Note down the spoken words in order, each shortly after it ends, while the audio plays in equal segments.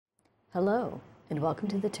Hello, and welcome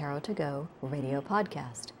to the Tarot to Go radio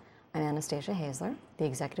podcast. I'm Anastasia Hazler, the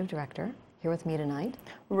Executive Director. Here with me tonight,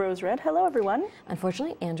 Rose Red. Hello, everyone.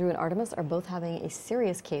 Unfortunately, Andrew and Artemis are both having a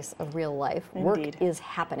serious case of real life. Indeed. Work is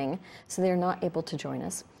happening, so they're not able to join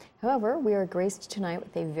us. However, we are graced tonight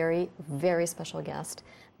with a very, very special guest,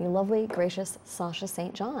 the lovely, gracious Sasha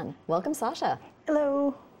St. John. Welcome, Sasha.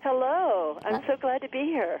 Hello. Hello. I'm so glad to be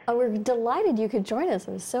here. Oh, we're delighted you could join us.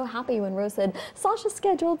 I was so happy when Rose said, Sasha's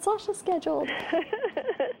scheduled, Sasha's scheduled.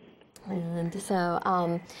 And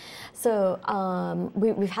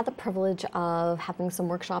we've had the privilege of having some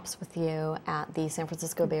workshops with you at the San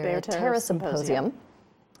Francisco Bay Area Tarot Symposium.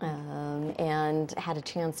 And had a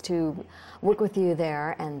chance to work with you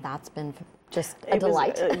there, and that's been just a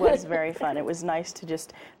delight. It was very fun. It was nice to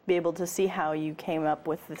just be able to see how you came up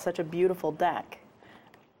with such a beautiful deck.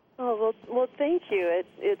 Oh, well, thank you.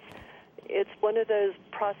 It's one of those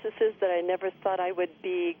processes that I never thought I would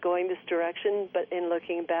be going this direction, but in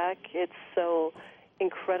looking back, it's so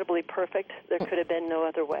incredibly perfect. There could have been no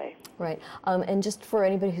other way. Right. And just for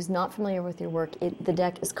anybody who's not familiar with your work, the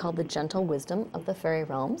deck is called The Gentle Wisdom of the Fairy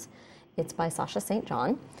Realms. It's by Sasha St.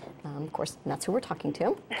 John. Of course, that's who we're talking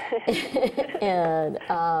to. And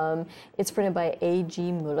it's printed by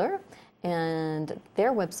A.G. Muller. And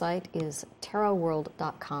their website is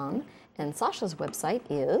tarotworld.com. And Sasha's website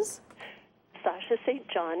is?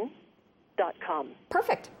 SashaSt.John.com.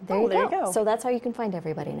 Perfect. There you go. So that's how you can find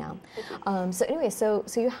everybody now. So anyway, so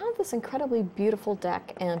you have this incredibly beautiful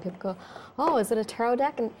deck, and people go, oh, is it a tarot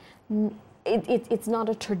deck? And it's not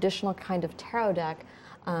a traditional kind of tarot deck,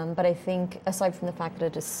 but I think aside from the fact that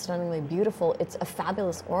it is stunningly beautiful, it's a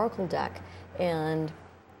fabulous oracle deck. And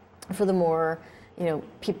for the more,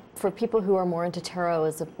 for people who are more into tarot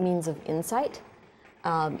as a means of insight,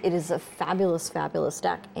 it is a fabulous, fabulous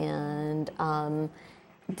deck. And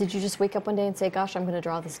did you just wake up one day and say, gosh, I'm going to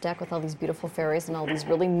draw this deck with all these beautiful fairies and all these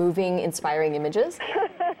really moving, inspiring images?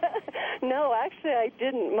 No, actually I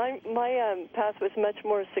didn't. My path was much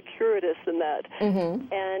more circuitous than that.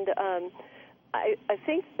 Mm-hmm. And I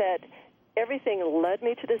think that everything led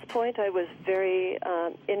me to this point. I was very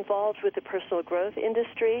involved with the personal growth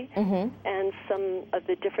industry, mm-hmm. and some of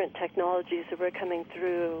the different technologies that were coming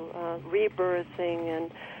through, rebirthing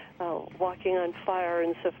and walking on fire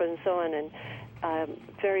and so forth and so on. And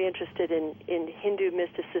very interested in Hindu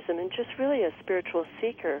mysticism and just really a spiritual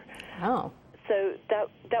seeker. Oh. So that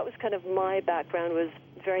was kind of my background, was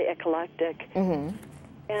very eclectic. Mm-hmm.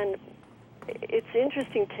 And it's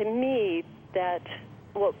interesting to me that,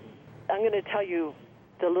 well, I'm going to tell you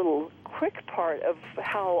the little quick part of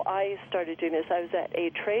how I started doing this. I was at a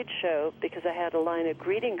trade show because I had a line of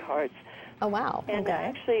greeting cards. Oh, wow. And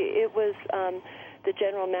actually it was the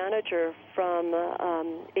general manager from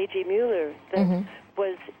A.G. Muller that mm-hmm.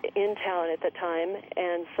 was in town at the time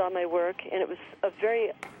and saw my work, and it was a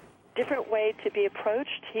very different way to be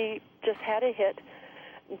approached. He just had a hit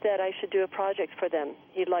that I should do a project for them.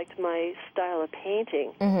 He liked my style of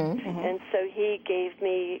painting. Mm-hmm, mm-hmm. And so he gave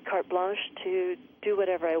me carte blanche to do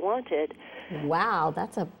whatever I wanted. Wow,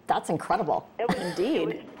 that's incredible. It was,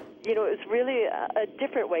 indeed. It was really a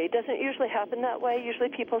different way. It doesn't usually happen that way. Usually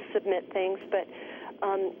people submit things, but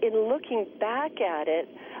in looking back at it,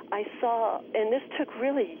 I saw, and this took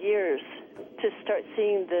really years to start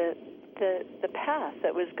seeing the path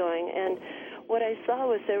that was going. And what I saw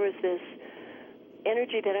was there was this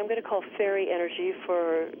energy that I'm going to call fairy energy,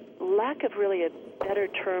 for lack of really a better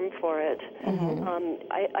term for it. Mm-hmm.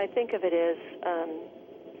 I think of it as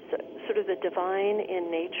sort of the divine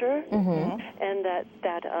in nature, mm-hmm. and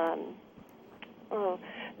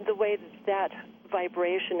the way that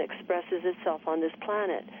vibration expresses itself on this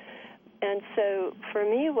planet. And so for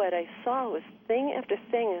me, what I saw was thing after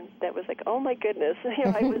thing that was like, oh my goodness,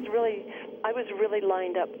 I was really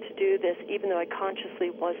lined up to do this, even though I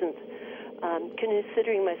consciously wasn't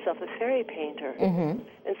considering myself a fairy painter. Mm-hmm.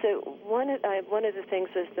 And so one of the things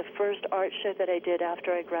was the first art show that I did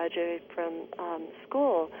after I graduated from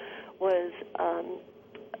school was,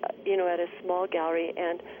 at a small gallery,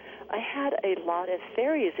 and I had a lot of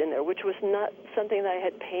fairies in there, which was not something that I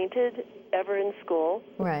had painted ever in school.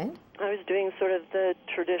 Right. I was doing sort of the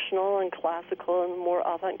traditional and classical and more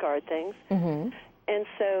avant-garde things. Mm-hmm. And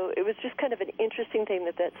so it was just kind of an interesting thing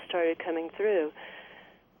that started coming through.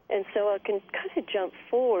 And so I can kind of jump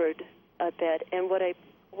forward a bit, and what I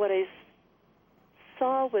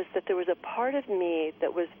saw was that there was a part of me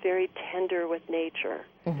that was very tender with nature.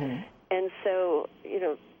 Mm-hmm. And so,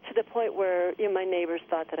 to the point where my neighbors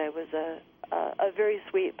thought that I was a very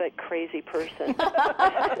sweet but crazy person.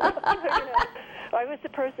 I was the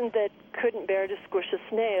person that couldn't bear to squish a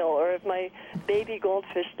snail, or if my baby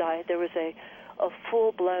goldfish died, there was a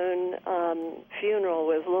full-blown funeral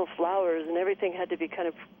with little flowers, and everything had to be kind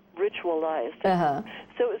of ritualized.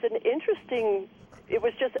 So it was an interesting, it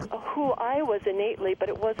was just who I was innately, but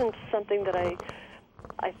it wasn't something that I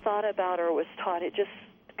thought about or was taught. It just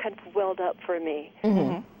kind of welled up for me.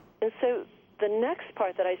 And so the next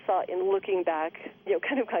part that I saw in looking back,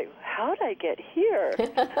 kind of like, how did I get here?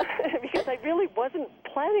 Because I really wasn't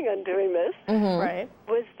planning on doing this. Right.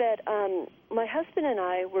 Was that my husband and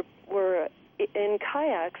I were in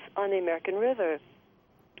kayaks on the American River.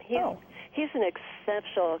 He's an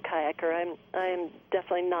exceptional kayaker. I'm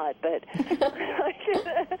definitely not, but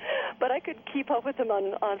I could keep up with him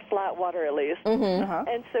on flat water at least.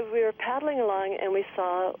 And so we were paddling along, and we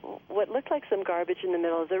saw what looked like some garbage in the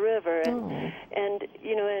middle of the river. And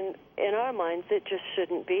in our minds, it just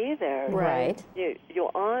shouldn't be there. Right. You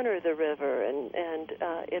honor the river, and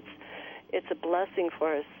it's a blessing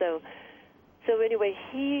for us. So anyway,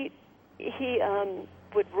 he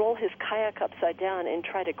would roll his kayak upside down and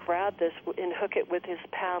try to grab this and hook it with his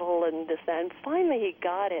paddle and this, that. And finally he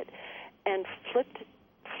got it and flipped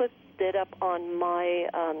it up on my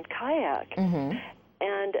kayak.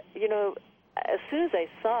 And, as soon as I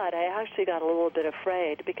saw it, I actually got a little bit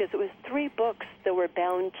afraid because it was 3 books that were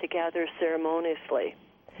bound together ceremoniously.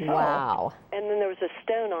 Wow. And then there was a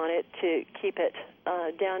stone on it to keep it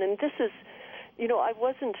down. And this is, I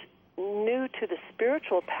wasn't new to the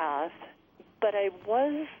spiritual path, but I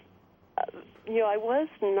was, I was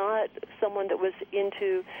not someone that was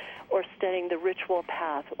into or studying the ritual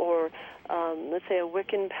path or, let's say, a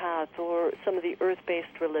Wiccan path or some of the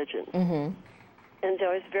earth-based religions. And so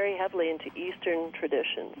I was very heavily into Eastern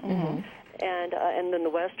traditions and then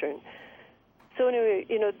the Western. So anyway,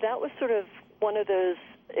 that was sort of one of those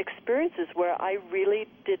experiences where I really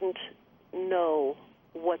didn't know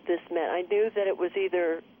what this meant. I knew that it was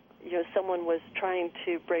either someone was trying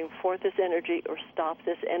to bring forth this energy or stop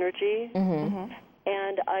this energy.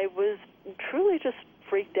 And I was truly just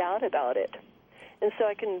freaked out about it. And so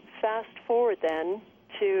I can fast forward then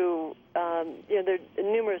to, there are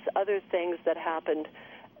numerous other things that happened.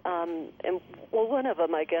 One of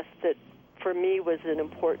them, I guess, that for me was an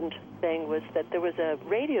important thing was that there was a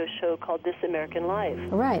radio show called This American Life.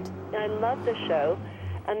 Right. And I loved the show.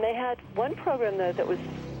 And they had one program, though, that was,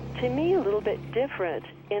 to me, a little bit different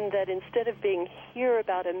in that instead of being here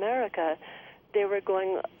about America, they were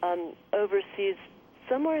going overseas,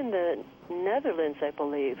 somewhere in the Netherlands, I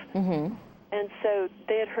believe. And so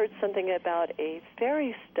they had heard something about a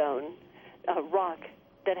fairy stone, a rock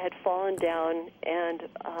that had fallen down and,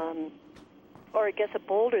 or I guess a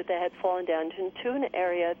boulder that had fallen down into an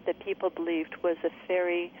area that people believed was a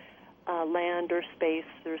fairy land or space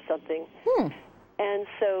or something. And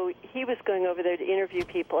so he was going over there to interview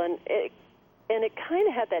people, and it kind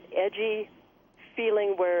of had that edgy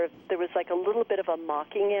feeling where there was like a little bit of a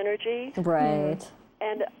mocking energy. Right.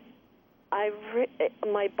 And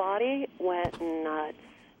my body went nuts.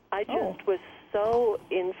 I just was so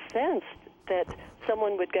incensed that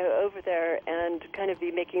someone would go over there and kind of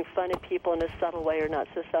be making fun of people in a subtle way or not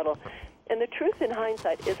so subtle. And the truth in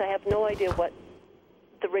hindsight is I have no idea what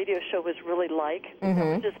the radio show was really like. It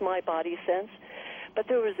was just my body sense. But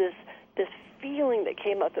there was this feeling that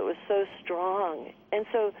came up that was so strong. And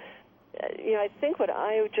so, I think what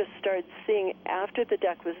I just started seeing after the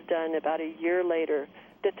deck was done about a year later,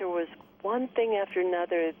 that there was one thing after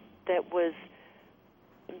another that was,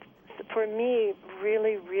 for me,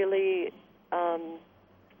 really, really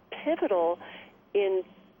pivotal in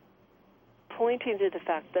pointing to the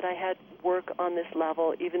fact that I had work on this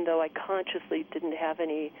level, even though I consciously didn't have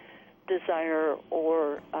any desire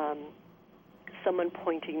or someone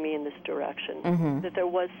pointing me in this direction, that there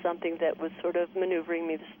was something that was sort of maneuvering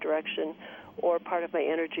me this direction or part of my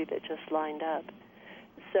energy that just lined up.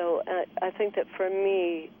 So I think that for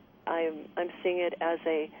me, I'm seeing it as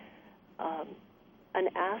an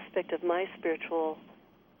aspect of my spiritual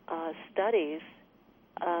studies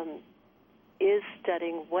is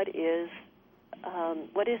studying what is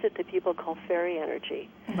it that people call fairy energy.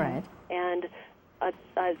 Right. And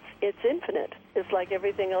it's infinite. It's like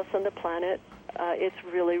everything else on the planet. It's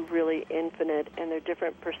really, really infinite, and there are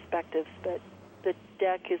different perspectives, but the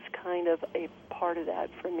deck is kind of a part of that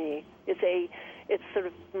for me. It's sort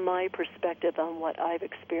of my perspective on what I've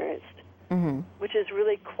experienced, which is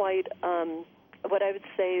really quite what I would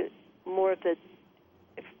say more of the.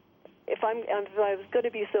 If I was going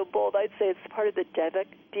to be so bold, I'd say it's part of the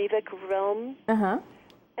Devic realm,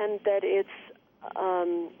 and that it's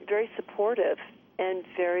very supportive and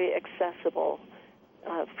very accessible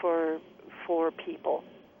for people.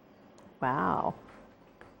 Wow,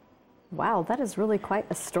 that is really quite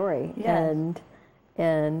a story. Yes. And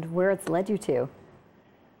and where it's led you to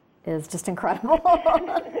is just incredible.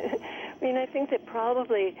 I mean, I think that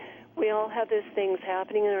probably we all have those things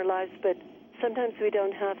happening in our lives, but sometimes we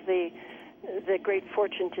don't have the great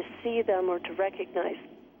fortune to see them or to recognize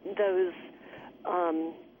those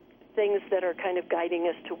things that are kind of guiding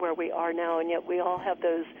us to where we are now, and yet we all have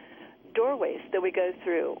those doorways that we go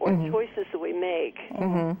through or choices that we make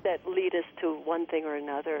that lead us to one thing or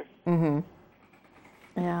another.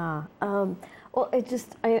 Yeah. Well,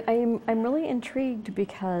 I'm really intrigued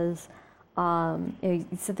because you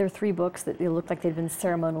said there are 3 books that looked like they'd been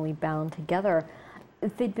ceremonially bound together.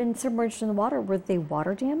 If they'd been submerged in the water, were they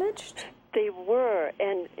water damaged? They were,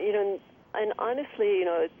 and and honestly,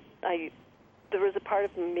 there was a part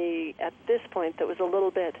of me at this point that was a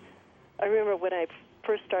little bit. I remember when I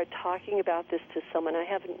first started talking about this to someone. I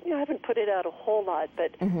haven't put it out a whole lot,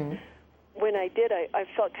 but when I did, I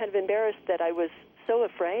felt kind of embarrassed that I was so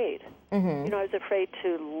afraid. I was afraid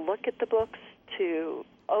to look at the books, to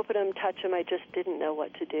open them, touch them. I just didn't know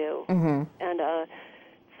what to do, and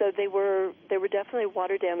so they were definitely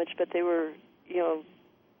water damaged, but they were,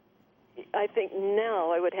 I think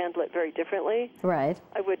now I would handle it very differently. Right.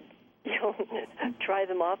 I would, try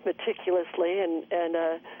them off meticulously and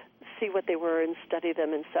see what they were and study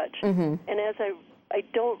them and such. And as I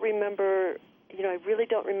don't remember, I really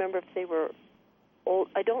don't remember if they were old.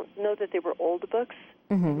 I don't know that they were old books.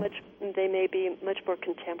 They may be much more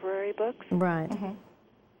contemporary books. Right.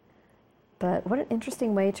 But what an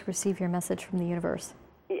interesting way to receive your message from the universe.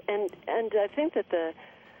 And I think that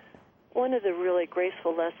one of the really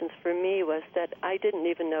graceful lessons for me was that I didn't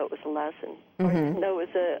even know it was a lesson. Or I didn't know it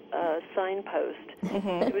was a signpost.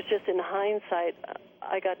 It was just in hindsight,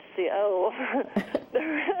 I got to see,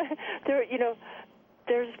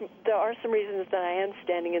 there are some reasons that I am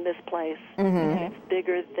standing in this place. And it's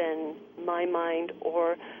bigger than my mind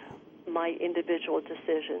or my individual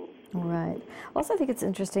decisions. Right. Also, I think it's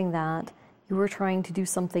interesting that you were trying to do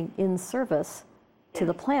something in service to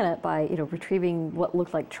the planet by, retrieving what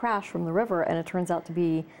looked like trash from the river, and it turns out to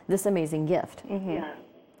be this amazing gift. Yeah.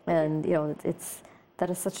 And that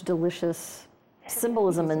is such delicious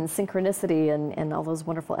symbolism and synchronicity and all those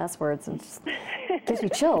wonderful S words, and just gives you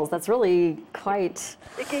chills. That's really quite.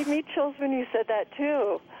 It gave me chills when you said that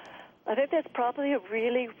too. I think that's probably a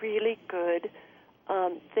really, really good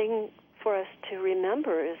thing for us to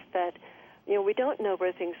remember is that we don't know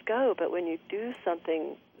where things go, but when you do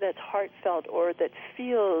something that's heartfelt or that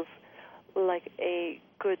feels like a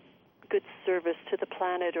good service to the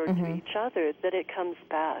planet or to each other, that it comes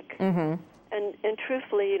back. And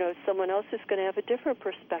truthfully, someone else is going to have a different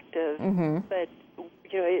perspective. But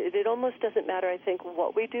it almost doesn't matter, I think,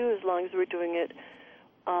 what we do as long as we're doing it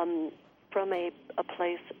from a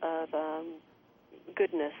place of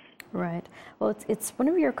goodness. Right. Well, it's one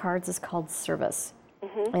of your cards is called Service.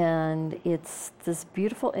 And it's this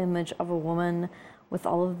beautiful image of a woman with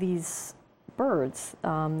all of these birds,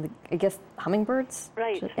 I guess hummingbirds.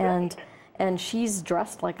 Right. And she's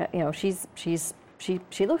dressed like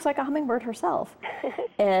she looks like a hummingbird herself.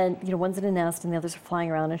 And one's in a nest and the others are flying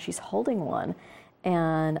around, and she's holding one.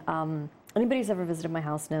 And anybody who's ever visited my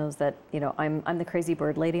house knows that I'm the crazy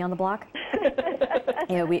bird lady on the block.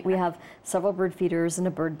 We have several bird feeders and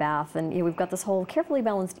a bird bath, and we've got this whole carefully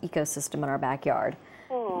balanced ecosystem in our backyard.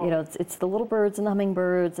 It's the little birds and the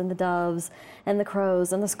hummingbirds and the doves and the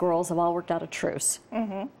crows and the squirrels have all worked out a truce.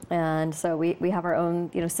 And so we have our own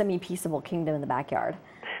semi-peaceable kingdom in the backyard.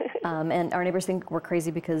 And our neighbors think we're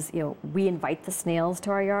crazy because we invite the snails to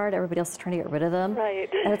our yard. Everybody else is trying to get rid of them. Right.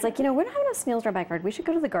 And it's like, we don't have enough snails in our backyard. We should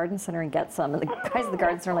go to the garden center and get some. And the guys at the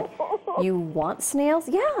garden center are like, you want snails?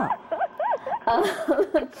 Yeah.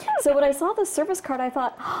 So when I saw the service card, I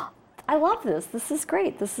thought, I love this. This is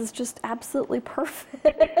great. This is just absolutely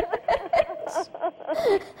perfect.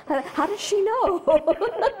 How does she know?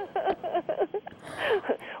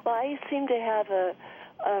 Well, I seem to have a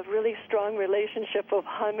really strong relationship with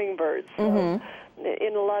hummingbirds. So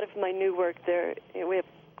in a lot of my new work, we have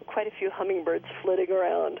quite a few hummingbirds flitting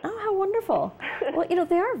around. Oh, how wonderful! Well,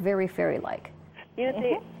 they are very fairy-like.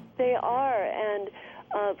 They are, and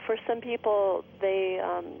for some people, they're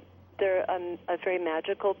a very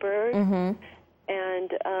magical bird,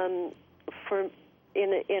 and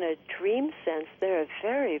in a dream sense, they're a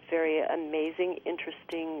very, very amazing,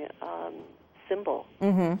 interesting symbol.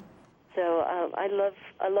 So I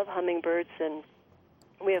love hummingbirds, and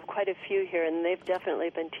we have quite a few here, and they've definitely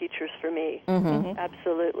been teachers for me.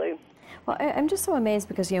 Absolutely. Well, I'm just so amazed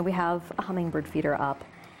because we have a hummingbird feeder up,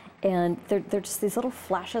 and they're just these little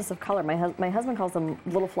flashes of color. My husband calls them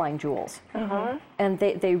little flying jewels, and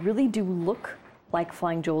they really do look like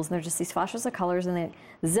flying jewels, and they're just these flashes of colors, and they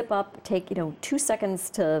zip up, take 2 seconds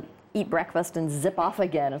to eat breakfast, and zip off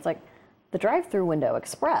again. It's like the drive-through window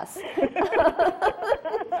express.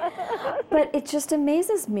 But it just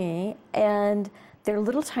amazes me, and they're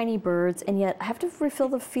little tiny birds, and yet I have to refill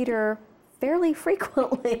the feeder fairly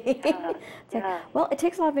frequently. Well, it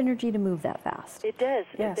takes a lot of energy to move that fast. It does.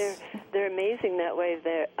 Yes. They're amazing that way.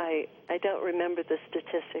 I don't remember the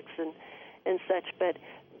statistics and such, but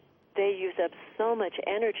they use up so much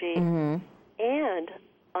energy, and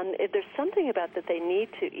there's something about that they need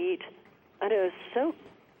to eat. I know so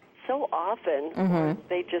often, or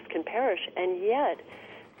they just can perish, and yet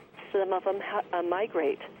some of them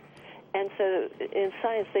migrate. And so in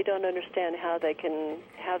science, they don't understand how they can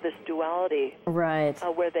have this duality, right?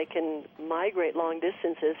 Where they can migrate long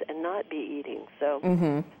distances and not be eating. So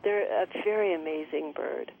they're a very amazing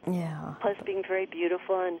bird. Yeah. Plus being very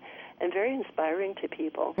beautiful and very inspiring to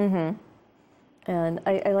people. And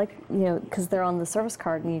I like, because they're on the service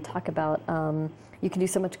card, and you talk about you can do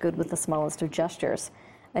so much good with the smallest of gestures.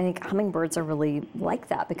 I think hummingbirds are really like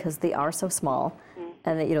that because they are so small,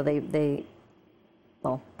 and they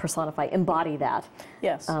embody that.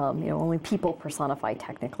 Yes. Only people personify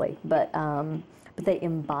technically, but they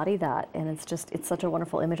embody that, and it's such a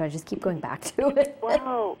wonderful image. I just keep going back to it.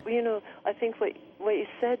 Wow. I think what you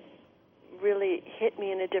said really hit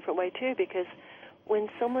me in a different way too, because when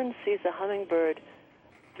someone sees a hummingbird,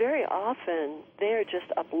 very often they are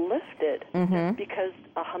just uplifted because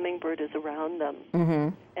a hummingbird is around them,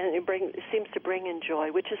 and it seems to bring in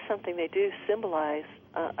joy, which is something they do symbolize,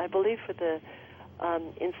 I believe, for the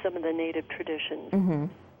in some of the native traditions.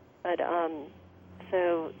 But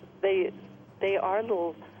so they are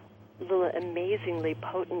little amazingly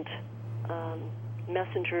potent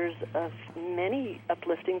messengers of many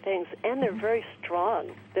uplifting things, and they're very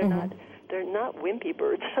strong. They're not wimpy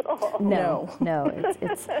birds at all. No.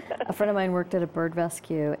 It's a friend of mine worked at a bird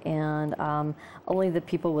rescue, and only the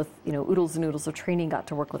people with oodles and oodles of training got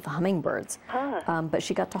to work with the hummingbirds. But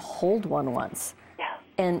she got to hold one once.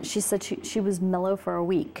 And she said she was mellow for a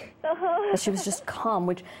week. She was just calm,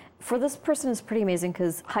 which for this person is pretty amazing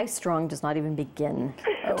because high strung does not even begin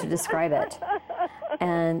to describe it.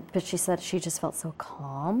 But she said she just felt so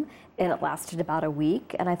calm, and it lasted about a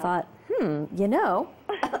week. And I thought,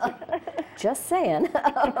 just saying,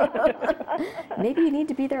 maybe you need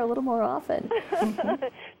to be there a little more often.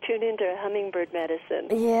 Tune into hummingbird medicine.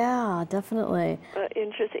 Yeah, definitely.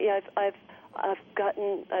 Interesting. Yeah, I've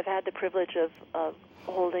had the privilege of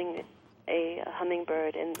holding a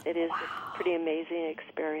hummingbird, and it is a pretty amazing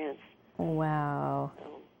experience. Wow.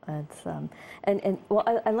 It's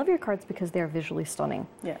I love your cards because they're visually stunning.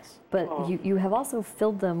 Yes. But you have also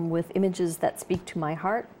filled them with images that speak to my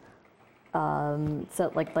heart. So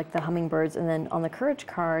like the hummingbirds, and then on the courage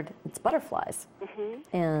card, it's butterflies.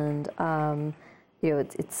 And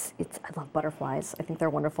it's I love butterflies. I think they're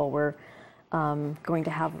wonderful. We're going to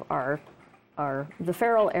have the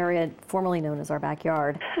feral area, formerly known as our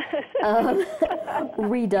backyard,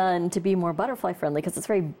 redone to be more butterfly friendly because it's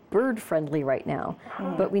very bird friendly right now.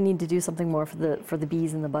 But we need to do something more for the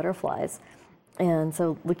bees and the butterflies. And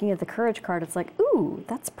so looking at the courage card, it's like, ooh,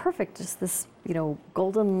 that's perfect. Just this,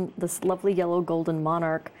 this lovely yellow golden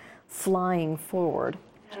monarch flying forward.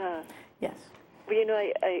 Yes. Well,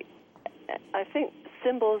 I think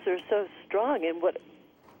symbols are so strong, and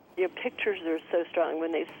your pictures are so strong.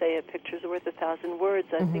 When they say a picture's worth 1,000 words,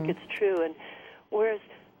 I think it's true. And whereas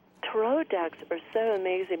tarot decks are so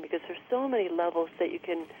amazing because there's so many levels that you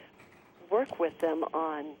can work with them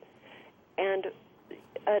on. And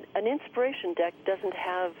an inspiration deck doesn't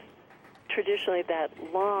have traditionally that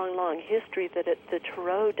long history that the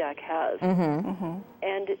tarot deck has.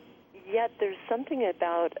 And yet there's something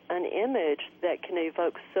about an image that can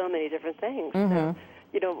evoke so many different things. So,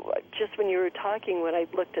 just when you were talking, when I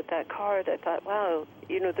looked at that card, I thought, wow,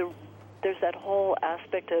 there's that whole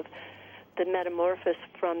aspect of the metamorphosis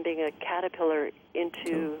from being a caterpillar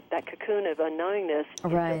into that cocoon of unknowingness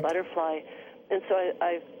into a butterfly. And so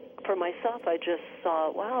for myself, I just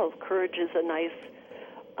saw, wow, courage is a nice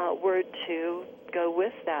word to go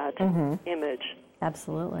with that image.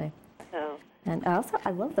 Absolutely. So. And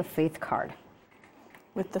I love the faith card.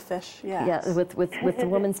 With the fish, yes. Yeah, with the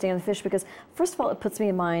woman standing on the fish, because first of all, it puts me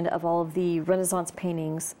in mind of all of the Renaissance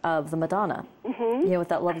paintings of the Madonna, with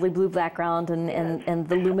that lovely blue background and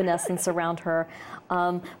the luminescence around her.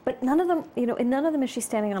 But none of them, in none of them is she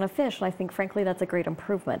standing on a fish, and I think, frankly, that's a great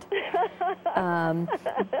improvement.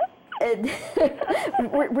 Did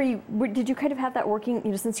you kind of have that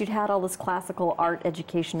working, since you'd had all this classical art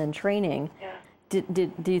education and training? Yeah.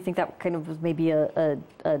 Do you think that kind of was maybe a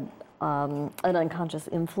an unconscious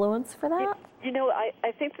influence for that? You know,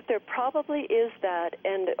 I think that there probably is that.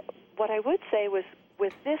 And what I would say was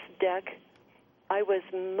with this deck, I was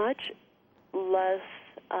much less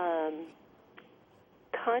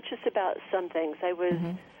conscious about some things. I was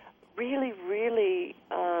really, really,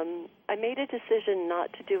 I made a decision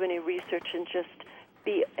not to do any research and just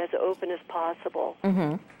be as open as possible.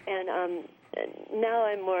 And now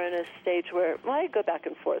I'm more in a stage where, well, I go back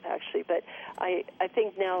and forth actually, but I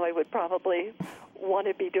think now I would probably want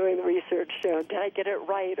to be doing the research. You know, did I get it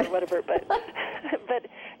right or whatever? But but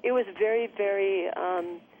it was very, very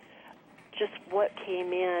just what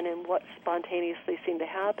came in and what spontaneously seemed to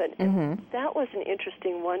happen. And that was an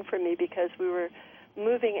interesting one for me because we were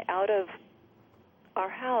moving out of our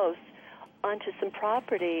house onto some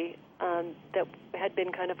property that had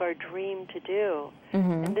been kind of our dream to do.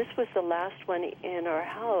 And this was the last one in our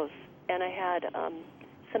house. And I had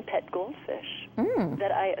some pet goldfish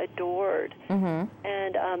that I adored.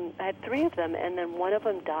 And I had 3 of them, and then one of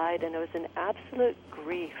them died, and it was an absolute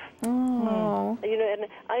grief. You know, and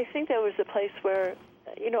I think that was a place where,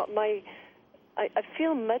 you know, I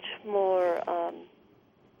feel much more,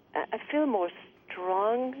 I feel more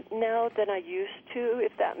strong now than I used to,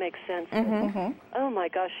 if that makes sense. Oh my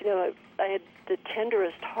gosh, you know, I had the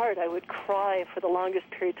tenderest heart. I would cry for the longest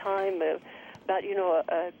period of time about, you know,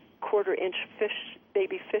 a quarter-inch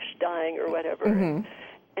baby fish dying or whatever. And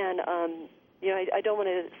you know, I don't want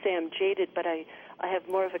to say I'm jaded, but I have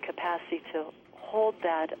more of a capacity to hold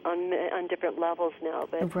that on different levels now.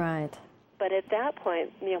 But But at that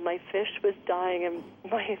point, you know, my fish was dying, and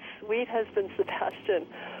my sweet husband Sebastian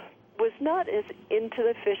was not as into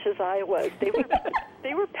the fish as I was. They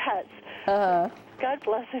were pets. God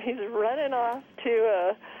bless him. He's running off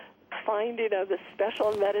to find, you know, the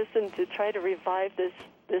special medicine to try to revive this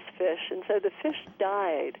fish. And so the fish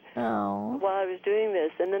died while I was doing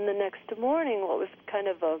this. And then the next morning, what was kind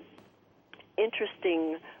of a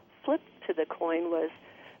interesting flip to the coin was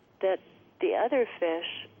that the other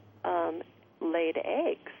fish laid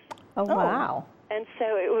eggs. Oh, wow. And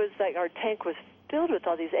so it was like our tank was filled with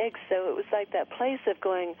all these eggs. So it was like that place of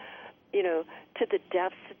going, you know, to the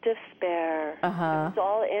depths of despair. It was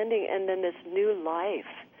all ending, and then this new life,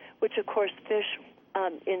 which, of course, fish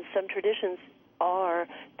in some traditions are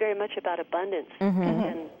very much about abundance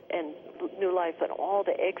and new life and all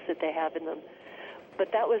the eggs that they have in them.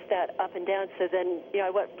 But that was that up and down. So then, you know,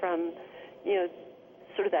 I went from, you know,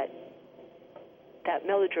 sort of that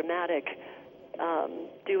melodramatic,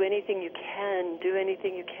 do anything you can,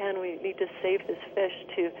 we need to save this fish,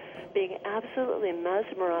 to being absolutely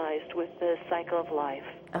mesmerized with the cycle of life.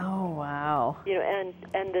 Oh, wow. You know,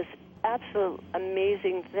 and this absolute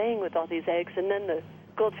amazing thing with all these eggs, and then the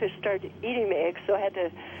goldfish started eating the eggs, so I had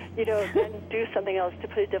to, you know, then do something else to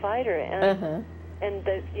put a divider. And and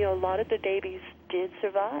the, you know, a lot of the babies did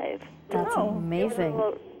survive. That's amazing.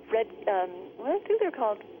 Red, well, I think they're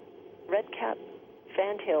called red cap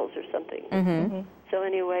fantails or something. So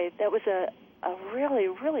anyway, that was a really,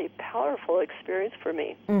 really powerful experience for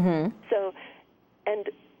me. So, and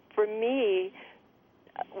for me,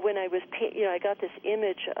 when I was, you know, I got this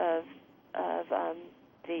image of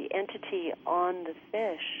the entity on the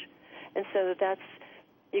fish, and so that's,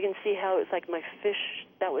 you can see how it's like my fish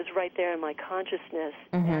that was right there in my consciousness,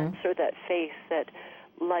 and sort of that faith that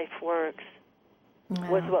life works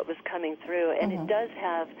was what was coming through. And it does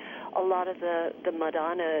have a lot of the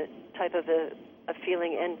Madonna type of a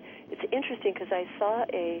feeling. And it's interesting because I saw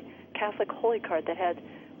a Catholic holy card that had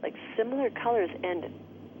like similar colors. And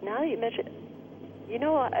now that you mention it, you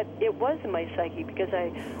know, it was in my psyche because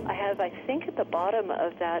I have, I think at the bottom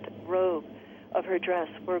of that robe of her dress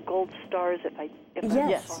were gold stars.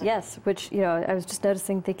 Yes, which, you know, I was just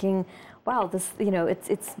noticing, thinking, wow, this, you know,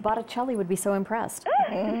 it's Botticelli would be so impressed.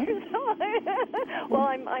 Well,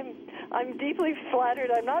 I'm deeply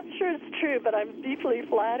flattered. I'm not sure it's true, but I'm deeply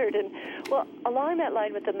flattered. And well, along that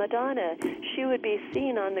line with the Madonna, she would be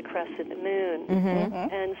seen on the crescent moon.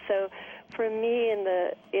 And so, for me, in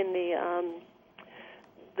the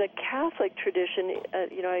Catholic tradition,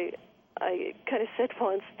 you know, I kind of said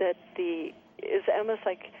once that it's almost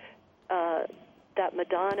like that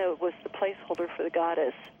Madonna was the placeholder for the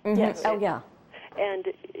goddess. Yes. Oh, yeah. And,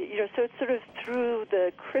 you know, so it's sort of through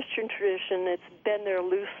the Christian tradition, it's been there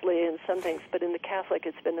loosely in some things, but in the Catholic,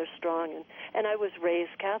 it's been there strong. And I was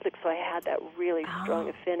raised Catholic, so I had that really strong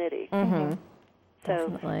affinity.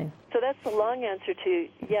 Definitely. So that's the long answer to,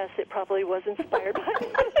 yes, it probably was inspired by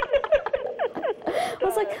I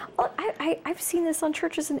was like, oh, I've seen this on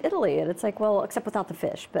churches in Italy, and it's like, well, except without the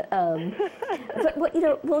fish. But but you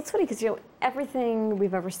know, well, it's funny because, you know, everything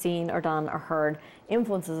we've ever seen or done or heard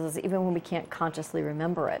influences us, even when we can't consciously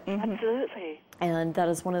remember it. Absolutely. And that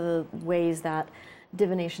is one of the ways that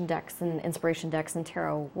divination decks and inspiration decks and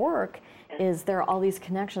tarot work. Is there are all these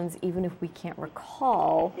connections, even if we can't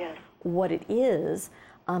recall what it is.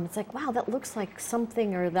 It's like, wow, that looks like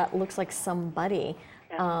something, or that looks like somebody.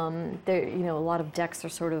 There, you know, a lot of decks are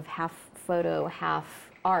sort of half photo, half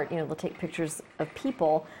art. You know, they'll take pictures of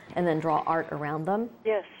people and then draw art around them.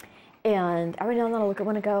 Yes. And every now and then I'll look at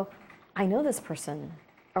one and go, I know this person,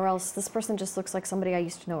 or else this person just looks like somebody I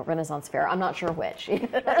used to know at Renaissance Fair. I'm not sure which.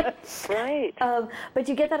 Right. But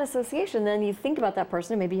you get that association, then you think about that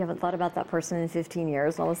person, and maybe you haven't thought about that person in 15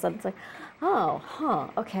 years, and all of a sudden it's like, oh,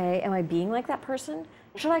 okay, am I being like that person?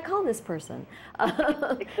 Should I call this person?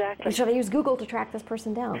 Exactly. Should I use Google to track this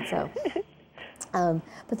person down? So,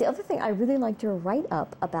 but the other thing I really liked your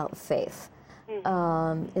write-up about faith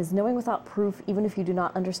is knowing without proof, even if you do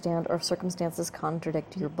not understand or if circumstances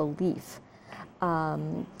contradict your belief.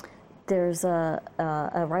 There's a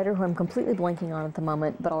writer who I'm completely blanking on at the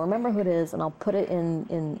moment, but I'll remember who it is, and I'll put it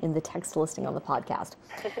in the text listing on the podcast.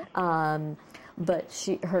 But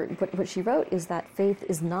what she wrote is that faith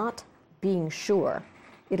is not being sure.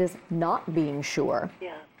 It is not being sure,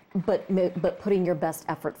 but putting your best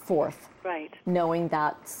effort forth. Right. Knowing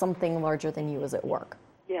that something larger than you is at work.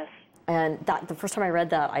 Yes. And that the first time I read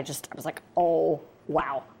that, I was like, oh,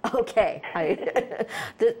 wow, okay.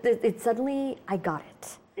 Suddenly I got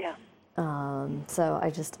it. Yeah. So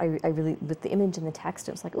I really, with the image and the text,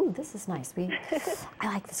 it was like, ooh, this is nice. I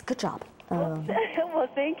like this. Good job. Well,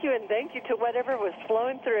 thank you, and thank you to whatever was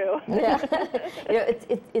flowing through. Yeah, you know,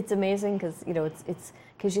 it's amazing because, you know, it's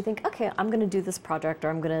because you think, okay, I'm going to do this project, or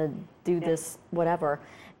I'm going to do this whatever,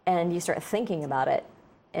 and you start thinking about it,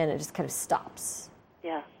 and it just kind of stops.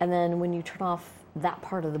 Yeah. And then when you turn off that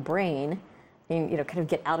part of the brain, and, you know, kind of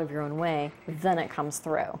get out of your own way, then it comes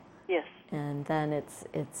through. Yes. And then it's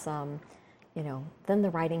you know, then the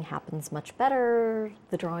writing happens much better,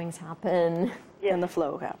 the drawings happen. Yes. And the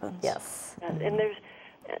flow happens. Yes. And there's,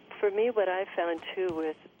 for me, what I found too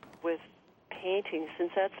with painting,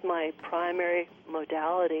 since that's my primary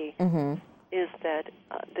modality, is that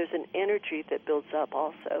there's an energy that builds up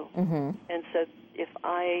also. And so if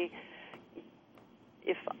I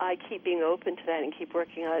keep being open to that and keep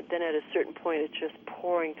working on it, then at a certain point it's just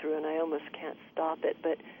pouring through, and I almost can't stop it.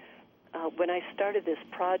 But when I started this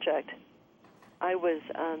project, I was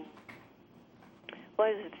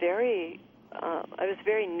very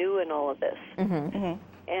new in all of this,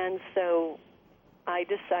 and so I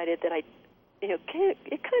decided that it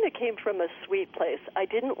kind of came from a sweet place. I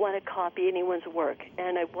didn't want to copy anyone's work,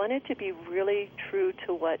 and I wanted to be really true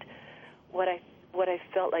to what I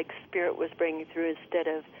felt like Spirit was bringing through, instead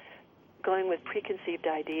of going with preconceived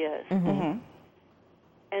ideas.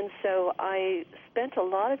 And so I spent a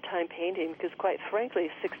lot of time painting, because quite frankly,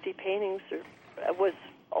 60 paintings was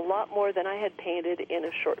a lot more than I had painted in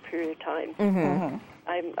a short period of time.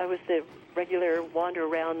 I was the regular wander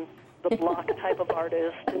around the block type of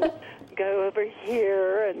artist and go over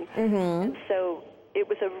here. And so it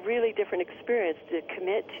was a really different experience to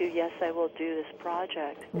commit to, yes, I will do this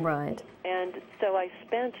project. Right. And so I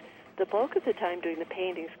spent the bulk of the time doing the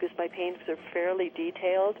paintings, because my paintings are fairly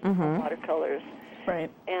detailed, watercolors. Right.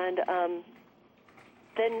 And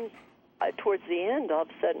then towards the end, all of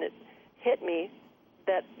a sudden it hit me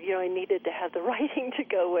that, you know, I needed to have the writing to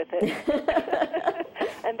go with it.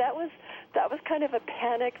 And that was kind of a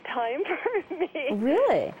panic time for me.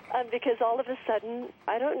 Really? Because all of a sudden,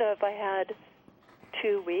 I don't know if I had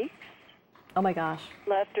 2 weeks. Oh my gosh.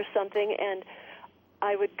 Left or something, and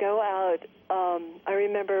I would go out. I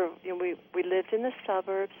remember, you know, we lived in the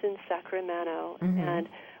suburbs in Sacramento, and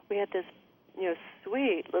we had this, you know,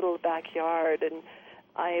 sweet little backyard, and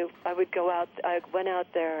I would go out. I went out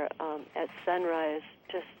there at sunrise,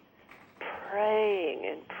 just praying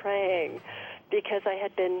and praying, because I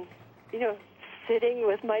had been, you know, sitting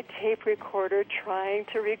with my tape recorder, trying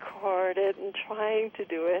to record it and trying to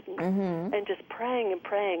do it, and just praying and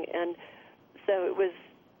praying. And so it was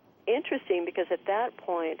interesting, because at that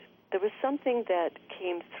point there was something that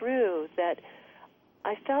came through that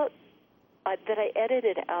I felt that I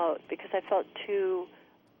edited out, because I felt too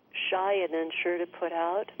shy and unsure to put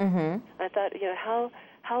out. I thought, you know,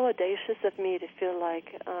 how audacious of me to feel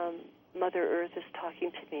like Mother Earth is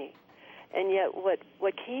talking to me. And yet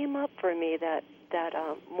what came up for me that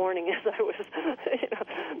morning, as I was, you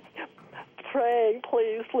know, praying,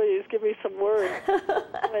 please give me some words,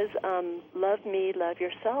 was love me, love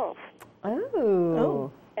yourself.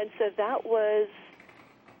 Oh. And so that was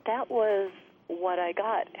what I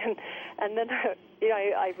got. And then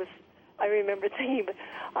I remember thinking,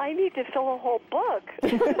 I need to fill a whole book.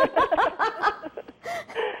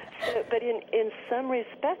 But in some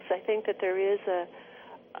respects, I think that there is a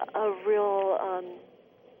real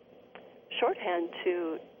shorthand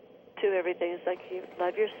to everything. It's like you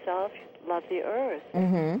love yourself, you love the earth,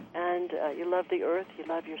 and you love the earth, you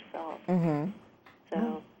love yourself.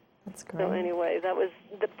 So that's great. So anyway, that was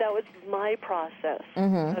my process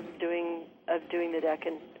of doing the deck,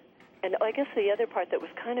 and I guess the other part that was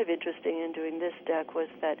kind of interesting in doing this deck was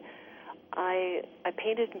that I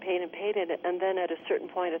painted and painted and painted, and then at a certain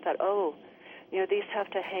point I thought, oh, these have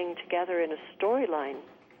to hang together in a storyline,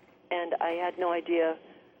 and I had no idea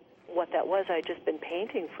what that was. I'd just been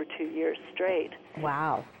painting for 2 years straight.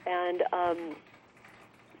 Wow. And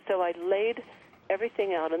so I laid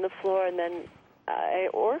everything out on the floor, and then I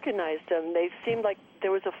organized them. They seemed like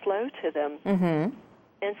there was a flow to them.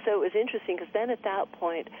 And so it was interesting because then at that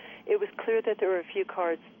point, it was clear that there were a few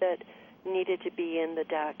cards that needed to be in the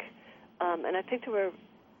deck. And I think there were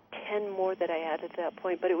 10 more that I had at that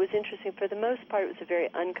point. But it was interesting. For the most part, it was a very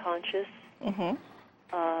unconscious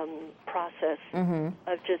process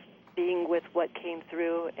of just being with what came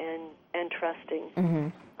through and trusting.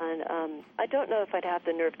 And I don't know if I'd have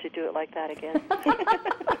the nerve to do it like that again.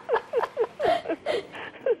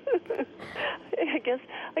 I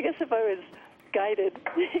guess if I was guided,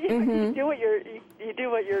 you do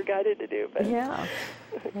what you're guided to do. But. Yeah.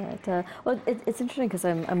 Well, it's interesting because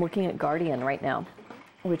I'm looking at Guardian right now,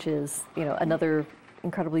 which is another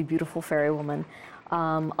incredibly beautiful fairy woman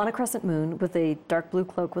on a crescent moon with a dark blue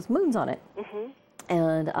cloak with moons on it.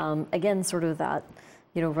 And again, sort of that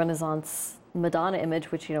Renaissance Madonna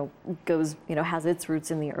image, which goes has its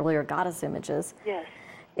roots in the earlier goddess images. Yes.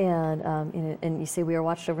 And you say we are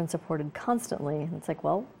watched over and supported constantly. And it's like,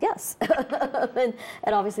 well, yes. and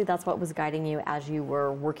obviously that's what was guiding you as you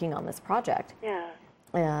were working on this project. Yeah.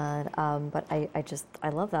 And but I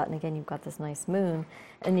love that. And again, you've got this nice moon,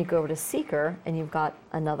 and you go over to Seeker, and you've got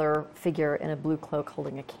another figure in a blue cloak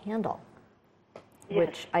holding a candle,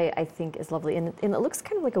 which I think is lovely. And it looks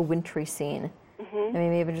kind of like a wintry scene. I mean,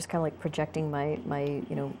 maybe just kind of like projecting my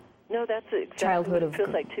No, that's exactly childhood what it feels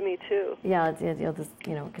like to me too. Yeah, this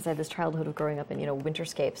because I had this childhood of growing up in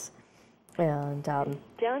winterscapes, and down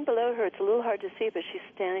below her, it's a little hard to see, but she's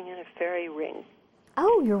standing in a fairy ring.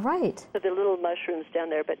 Oh, you're right. So the little mushrooms down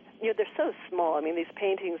there, but they're so small. I mean, these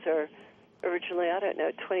paintings are originally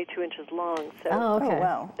 22 inches long. So oh, okay. Oh,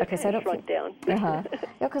 wow. Okay, so I don't shrunk down. Yeah,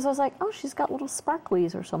 because I was like, oh, she's got little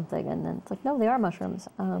sparklies or something, and then it's like, no, they are mushrooms.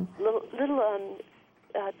 Little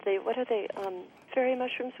what are they? Fairy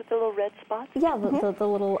mushrooms with the little red spots? Yeah, the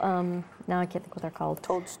little, now I can't think what they're called.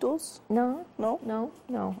 Toadstools? No. No?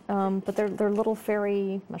 No. But they're little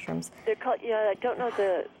fairy mushrooms. They're called, I don't know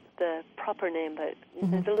the proper name, but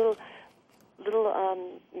the little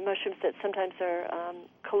mushrooms that sometimes are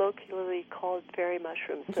colloquially called fairy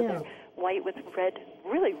mushrooms. So they're white with red,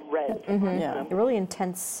 really red. Yeah. Really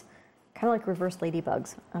intense, kind of like reverse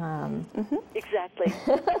ladybugs. Exactly.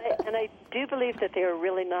 and I do believe that they are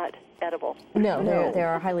really not edible. No, they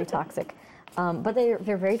are highly toxic. But they're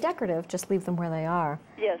very decorative. Just leave them where they are.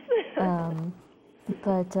 Yes.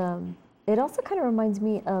 But it also kind of reminds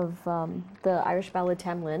me of the Irish ballad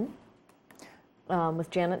Tam Lin, with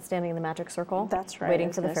Janet standing in the magic circle. That's right.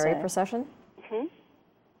 Waiting for the fairy procession.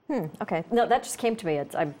 Okay. No, that just came to me.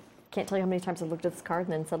 I can't tell you how many times I looked at this card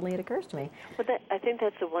and then suddenly it occurs to me. Well, I think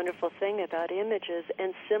that's the wonderful thing about images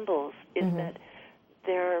and symbols is that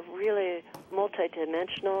they're really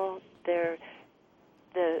multidimensional.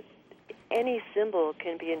 Any symbol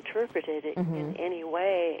can be interpreted in any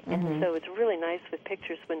way, and so it's really nice with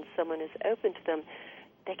pictures when someone is open to them.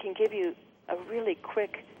 They can give you a really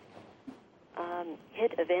quick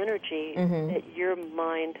hit of energy that your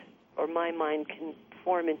mind or my mind can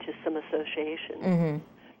form into some association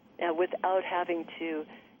without having to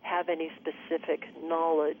have any specific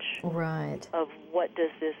knowledge of what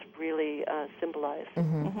does this really symbolize.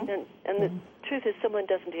 And the truth is someone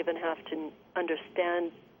doesn't even have to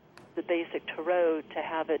understand the basic tarot to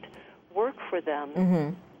have it work for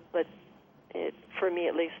them, but for me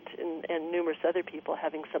at least, and numerous other people,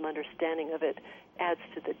 having some understanding of it adds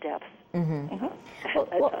to the depth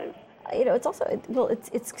at times. It's also,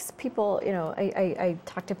 it's people, I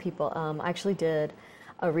talk to people. I actually did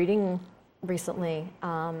a reading recently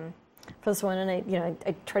for this one, and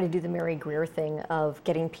I try to do the Mary Greer thing of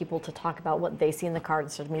getting people to talk about what they see in the card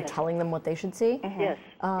instead of me telling them what they should see.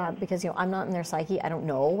 Because I'm not in their psyche, I don't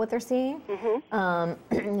know what they're seeing.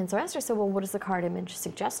 And so I asked her, well, what does the card image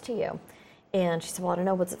suggest to you? And she said, well, I don't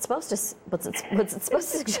know, what's it supposed to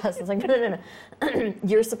suggest? I was like, no.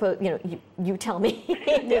 You're supposed, you tell me.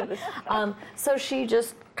 So she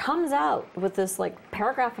just comes out with this like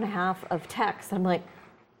paragraph and a half of text. I'm like,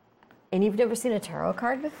 and you've never seen a tarot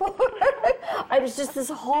card before? I was just this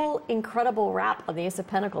whole incredible rap on the Ace of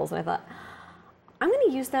Pentacles, and I thought, I'm going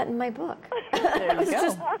to use that in my book. It was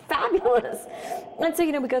just fabulous. And so,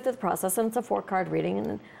 we go through the process, and it's a 4-card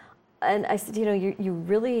reading, and I said, you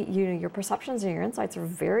really, your perceptions and your insights are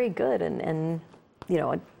very good, and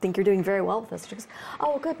I think you're doing very well with this. She goes,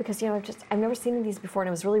 oh, good, because I've never seen these before, and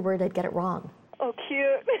I was really worried I'd get it wrong. Oh,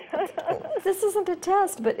 cute. This isn't a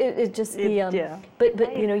test, but it just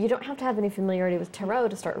But you don't have to have any familiarity with tarot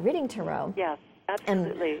to start reading tarot. Yeah,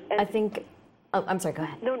 absolutely. And I think. Oh, I'm sorry. Go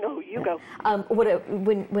ahead. No, you go.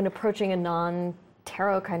 When approaching a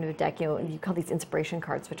non-tarot kind of deck, you call these inspiration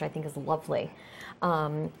cards, which I think is lovely,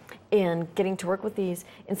 and getting to work with these.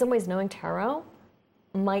 In some ways, knowing tarot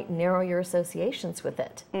might narrow your associations with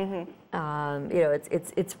it.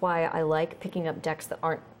 It's why I like picking up decks that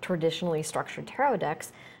aren't traditionally structured tarot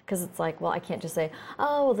decks, because it's like, well, I can't just say,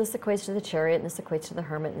 oh, well, this equates to the Chariot, and this equates to the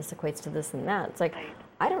Hermit, and this equates to this and that. It's like,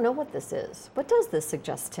 I don't know what this is. What does this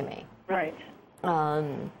suggest to me? Right.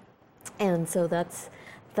 And so that's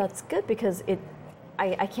good, because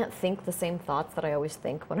I can't think the same thoughts that I always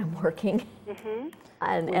think when I'm working.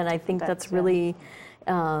 And I think that's really,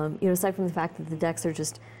 aside from the fact that the decks are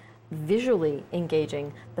just visually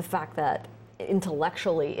engaging, the fact that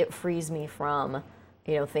intellectually it frees me from,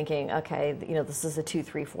 thinking, okay, this is a 2,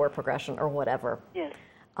 3, 4 progression or whatever. Yes.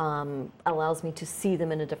 Allows me to see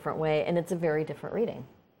them in a different way, and it's a very different reading.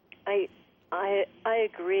 I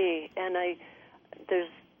agree, and there's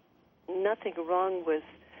nothing wrong with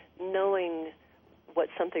knowing what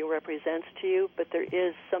something represents to you, but there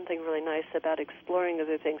is something really nice about exploring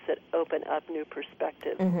other things that open up new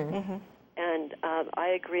perspectives. And I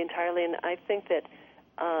agree entirely, and I think that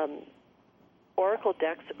oracle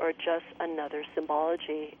decks are just another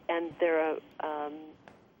symbology, and they're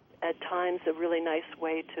at times a really nice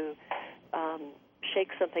way to shake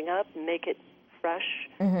something up and make it fresh.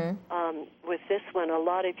 With this one, a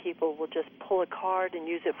lot of people will just pull a card and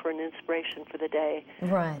use it for an inspiration for the day.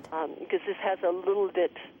 Right. Because this has a little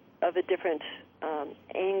bit of a different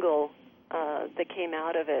angle that came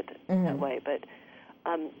out of it that way. But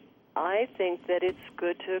I think that it's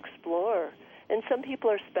good to explore. And some people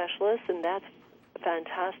are specialists, and that's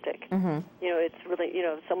fantastic. It's really,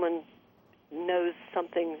 someone knows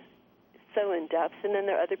something so in depth, and then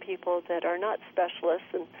there are other people that are not specialists,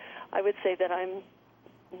 and I would say that I'm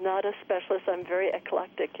not a specialist. I'm very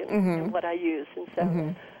eclectic in what I use, and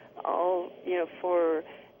so I'll, for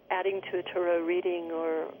adding to a tarot reading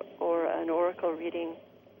or an oracle reading,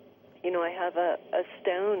 I have a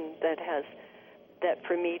stone that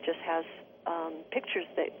for me just has pictures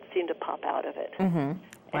that seem to pop out of it.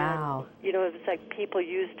 Wow. And, it's like people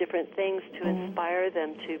use different things to inspire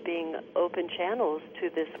them to being open channels to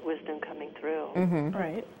this wisdom coming through.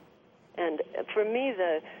 Right. And for me,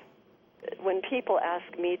 when people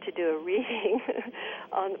ask me to do a reading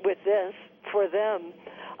with this for them,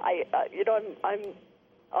 I'm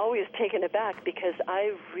always taken aback, because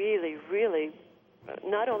I really, really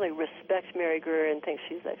not only respect Mary Greer and think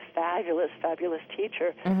she's a fabulous, fabulous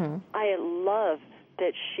teacher, I love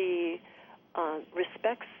that she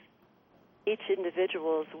respects each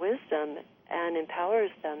individual's wisdom and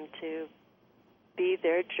empowers them to be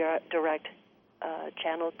their direct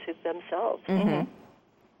channel to themselves.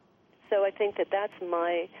 So I think that that's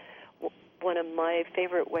one of my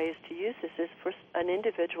favorite ways to use this, is for an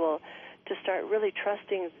individual to start really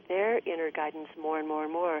trusting their inner guidance more and more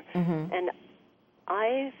and more. And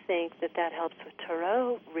I think that helps with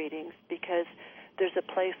tarot readings, because there's a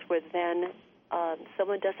place where then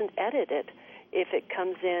someone doesn't edit it. If it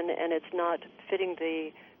comes in and it's not fitting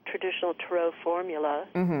the traditional tarot formula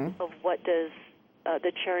of what does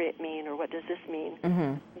the Chariot mean, or what does this mean,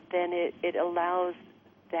 then it allows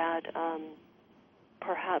that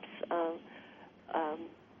perhaps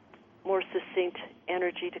more succinct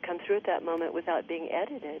energy to come through at that moment without being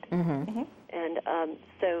edited. And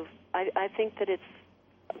so I think that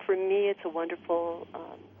for me, it's a wonderful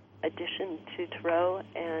addition to tarot,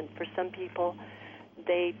 and for some people,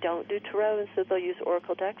 they don't do tarot, and so they'll use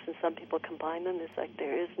oracle decks, and some people combine them. It's like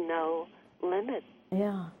there is no limit.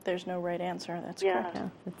 Yeah. There's no right answer. That's correct.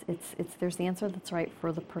 Yeah. There's the answer that's right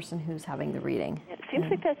for the person who's having the reading. It seems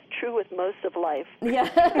like that's true with most of life. Yeah.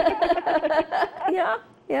 Yeah.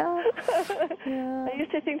 I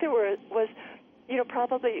used to think there was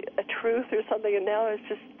probably a truth or something, and now it's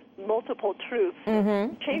just multiple truths,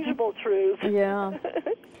 changeable truths. Yeah.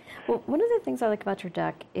 Well, one of the things I like about your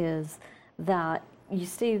deck is that you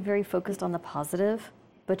stay very focused on the positive,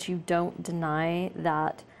 but you don't deny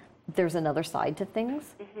that there's another side to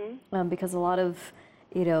things. Because a lot of,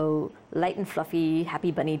 light and fluffy,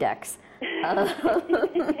 happy bunny decks,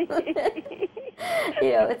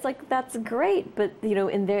 it's like, that's great, but,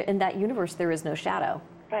 in that universe, there is no shadow.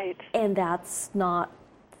 Right. And that's not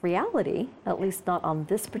reality, at least not on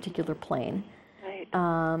this particular plane. Right.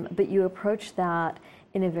 But you approach that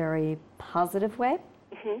in a very positive way.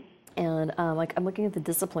 And like, I'm looking at the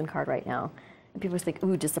discipline card right now. And people think,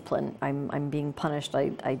 ooh, discipline, I'm being punished, I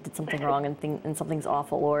did something wrong and something's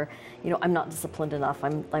awful, or, I'm not disciplined enough,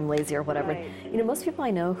 I'm lazy or whatever. Right. Most people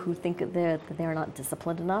I know who think that they're not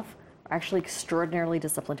disciplined enough are actually extraordinarily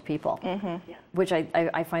disciplined people, which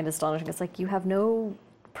I find astonishing. It's like, you have no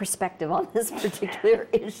perspective on this particular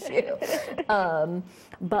issue.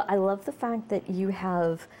 But I love the fact that you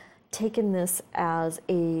have taken this as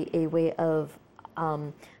a way of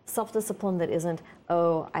self-discipline that isn't,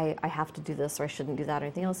 oh, I have to do this or I shouldn't do that or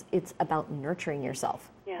anything else. It's about nurturing yourself.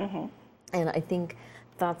 Yeah. And I think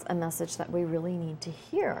that's a message that we really need to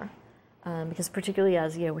hear. Because particularly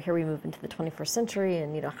as, here we move into the 21st century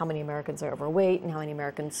and, how many Americans are overweight and how many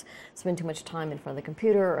Americans spend too much time in front of the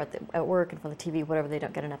computer or at work, in front of the TV, whatever, they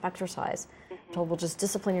don't get enough exercise. Told, well, just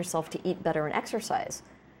discipline yourself to eat better and exercise.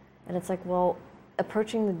 And it's like, well,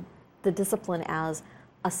 approaching the discipline as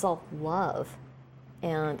a self-love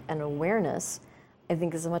and an awareness, I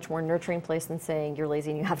think, is a much more nurturing place than saying you're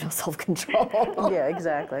lazy and you have no self-control. Yeah,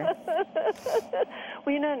 exactly.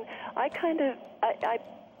 Well,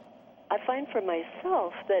 I find for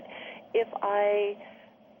myself that if I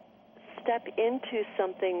step into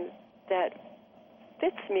something that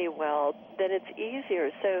fits me well, then it's easier.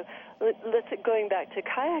 So going back to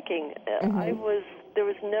kayaking, there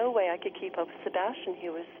was no way I could keep up with Sebastian. He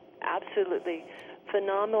was absolutely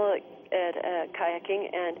phenomenal at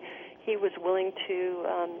kayaking, and he was willing to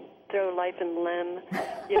throw life and limb,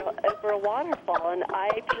 over a waterfall, and I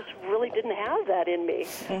just really didn't have that in me.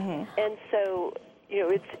 And so,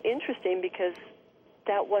 it's interesting because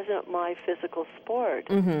that wasn't my physical sport.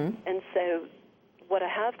 And so what I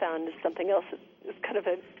have found is something else is kind of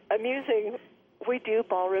amusing. We do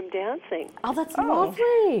ballroom dancing. Oh, that's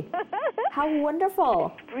lovely. How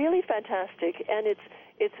wonderful. It's really fantastic, and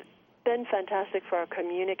it's been fantastic for our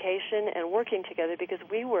communication and working together because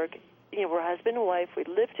we work, we're husband and wife, we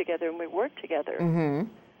live together and we work together.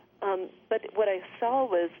 But what I saw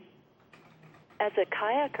was, as a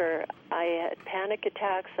kayaker, I had panic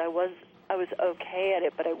attacks. I was okay at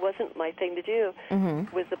it, but it wasn't my thing to do.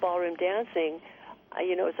 With the ballroom dancing,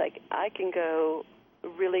 it's like I can go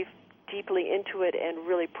really deeply into it and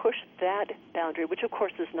really push that boundary, which of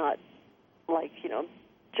course is not like,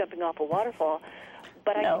 jumping off a waterfall.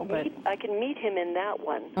 But I can meet him in that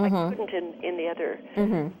one. I couldn't in the other.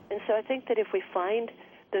 And so I think that if we find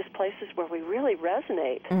those places where we really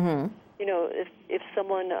resonate, if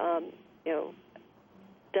someone,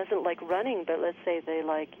 doesn't like running, but let's say they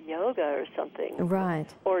like yoga or something, right,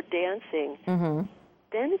 or dancing,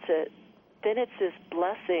 then it's this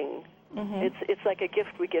blessing. It's like a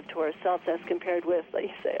gift we give to ourselves as compared with, like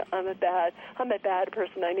you say, I'm a bad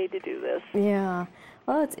person, I need to do this. Yeah.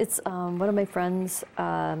 Well, it's one of my friends,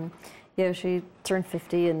 she turned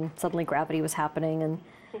 50 and suddenly gravity was happening,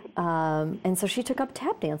 and so she took up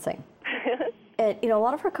tap dancing. And a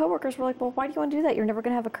lot of her coworkers were like, well, why do you want to do that? You're never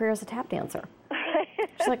going to have a career as a tap dancer.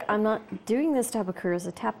 She's like, I'm not doing this to have a career as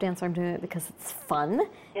a tap dancer. I'm doing it because it's fun.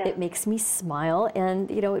 Yeah. It makes me smile, and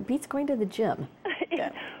it beats going to the gym.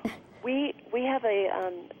 Yeah. We have a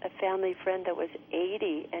family friend that was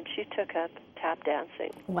 80, and she took up tap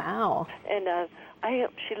dancing. Wow. And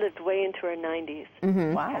she lived way into her 90s.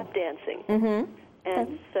 Wow. Tap dancing.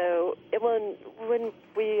 And so when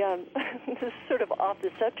we this is sort of off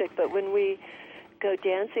the subject, but when we go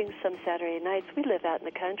dancing some Saturday nights, we live out in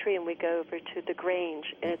the country and we go over to the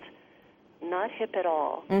Grange, and it's not hip at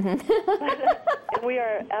all. And we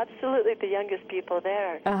are absolutely the youngest people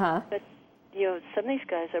there. But some of these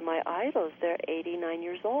guys are my idols. They're 89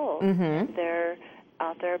 years old. They're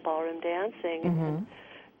out there ballroom dancing. And,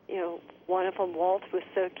 one of them, Walt, was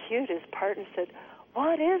so cute. His partner said,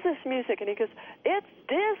 "What is this music?" And he goes, "It's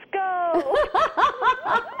disco."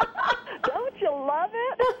 Don't you love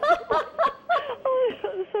it? Oh,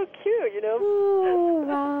 it's so cute, Oh,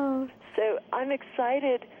 wow. So I'm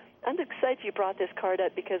excited you brought this card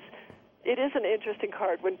up because it is an interesting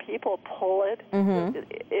card. When people pull it,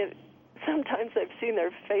 sometimes I've seen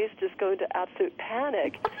their face just go into absolute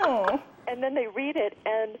panic. And then they read it,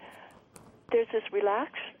 and there's this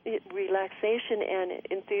relaxation and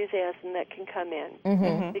enthusiasm that can come in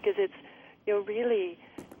because it's, really,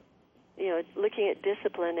 looking at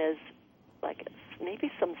discipline as like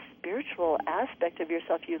maybe some spiritual aspect of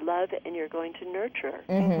yourself you love and you're going to nurture,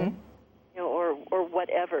 you know, or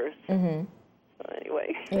whatever. So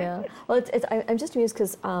anyway. Yeah. Well, I'm just amused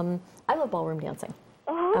because I love ballroom dancing.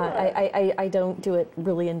 Oh. I don't do it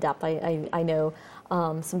really in depth. I know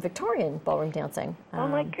some Victorian ballroom dancing. Oh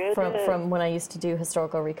my goodness. From when I used to do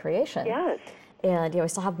historical recreation. Yes. And, you know, I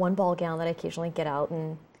still have one ball gown that I occasionally get out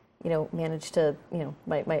and, you know, manage to, you know,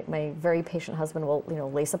 my very patient husband will, you know,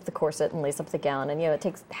 lace up the corset and lace up the gown. And, you know, it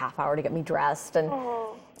takes a half hour to get me dressed. And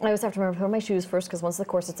I always have to remember to put on my shoes first because once the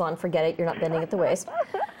corset's on, forget it. You're not bending at the waist.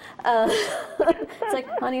 It's like,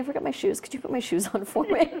 honey, I forgot my shoes. Could you put my shoes on for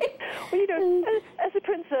me? Well, you know, as a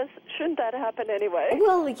princess, shouldn't that happen anyway?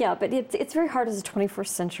 Well, yeah, but it's very hard as a 21st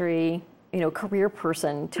century, you know, career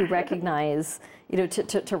person to recognize, you know,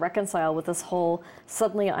 to reconcile with this whole,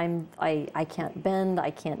 suddenly I can't bend,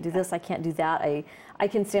 I can't do this, I can't do that. I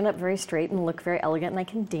can stand up very straight and look very elegant, and I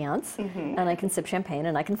can dance, and I can sip champagne,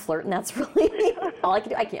 and I can flirt, and that's really all I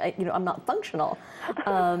can do. You know, I'm not functional.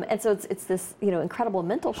 And so it's this, you know, incredible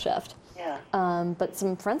mental shift. Yeah. But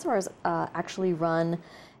some friends of ours actually run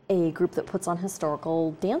a group that puts on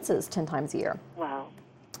historical dances 10 times a year. Wow.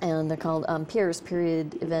 And they're called PEERS,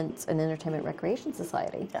 Period Events and Entertainment Recreation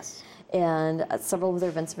Society. Yes. And several of their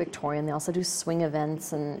events are Victorian. They also do swing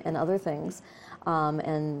events and other things.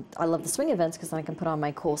 And I love the swing events because then I can put on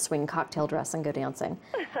my cool swing cocktail dress and go dancing.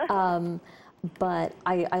 But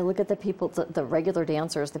I look at the people, the regular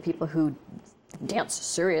dancers, the people who dance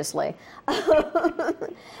seriously,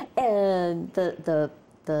 and the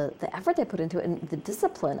effort they put into it and the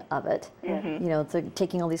discipline of it. You know,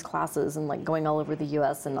 taking all these classes and like going all over the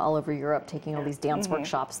U.S. and all over Europe, taking all these dance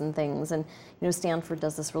workshops and things. And you know, Stanford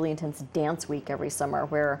does this really intense dance week every summer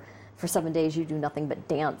where for 7 days you do nothing but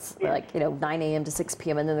dance, like, you know, 9 a.m. to 6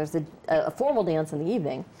 p.m. and then there's a formal dance in the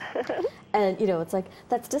evening. And you know, it's like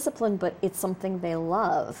that's discipline, but it's something they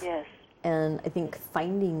love. Yes. And I think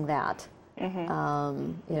finding that, you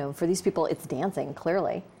know, for these people, it's dancing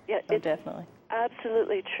clearly. Yeah, definitely.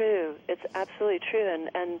 Absolutely true. It's absolutely true.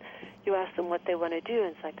 And you ask them what they want to do,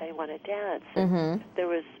 and it's like they want to dance. And there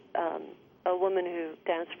was a woman who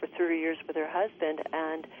danced for 30 years with her husband,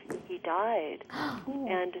 and he died.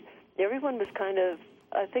 And everyone was kind of,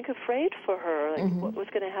 I think, afraid for her, like what was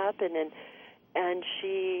going to happen. And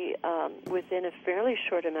she, within a fairly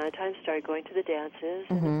short amount of time, started going to the dances.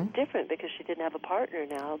 And it was different because she didn't have a partner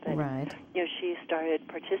now, but you know, she started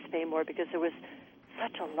participating more because there was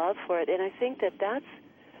such a love for it. And I think that's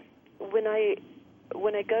when I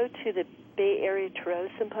go to the Bay Area Tarot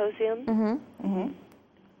Symposium,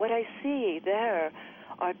 what I see there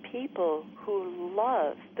are people who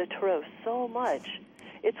love the Tarot so much.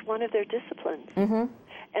 It's one of their disciplines.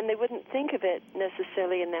 And they wouldn't think of it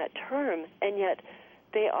necessarily in that term, and yet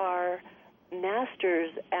they are masters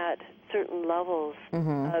at certain levels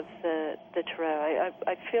of the Tarot.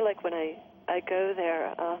 I feel like when I go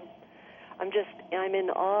there, I'm in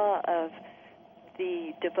awe of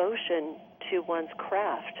the devotion to one's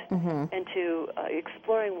craft and to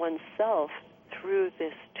exploring oneself through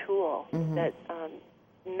this tool that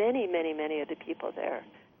many of the people there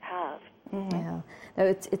have. Yeah, no,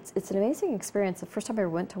 it's an amazing experience. The first time I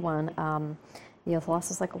went to one, you know, Thalas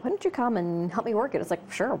was like, "Why don't you come and help me work it?" It's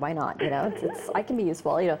like, sure, why not? You know, I can be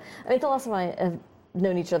useful. You know, I mean, Thalas and I have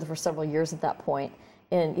known each other for several years at that point.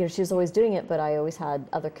 And, you know, she was always doing it, but I always had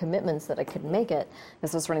other commitments that I couldn't make it.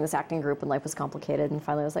 Because I was running this acting group and life was complicated. And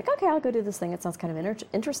finally I was like, okay, I'll go do this thing. It sounds kind of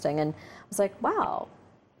interesting. And I was like, wow,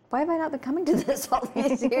 why have I not been coming to this all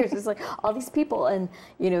these years? It's like all these people and,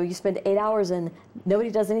 you know, you spend 8 hours and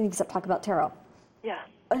nobody does anything except talk about tarot. Yeah.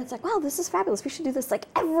 And it's like, wow, this is fabulous. We should do this like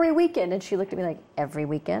every weekend. And she looked at me like, every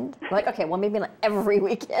weekend? I'm like, okay, well, maybe not every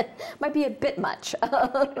weekend. Might be a bit much.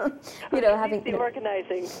 You know, having the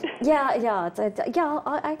organizing. Yeah.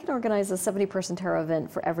 I can organize a 70-person tarot event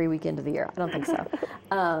for every weekend of the year. I don't think so.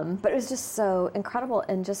 But it was just so incredible,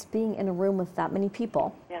 and just being in a room with that many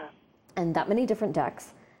people. Yeah. And that many different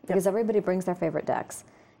decks, because everybody brings their favorite decks.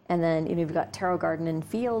 And then, you know, you've got Tarot Garden and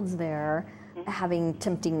Fields there, having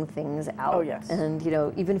tempting things out. Oh, yes. And, you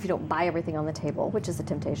know, even if you don't buy everything on the table, which is a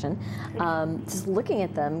temptation, just looking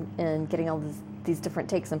at them and getting all these different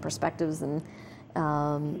takes and perspectives, and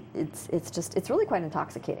it's really quite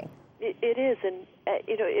intoxicating. It is, and,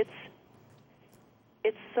 you know,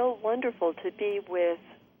 it's so wonderful to be with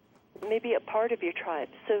maybe a part of your tribe.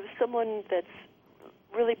 So someone that's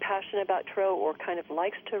really passionate about tarot or kind of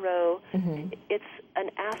likes tarot, it's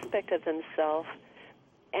an aspect of themselves.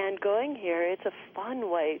 And going here, it's a fun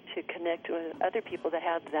way to connect with other people that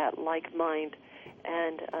have that like mind,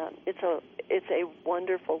 and it's a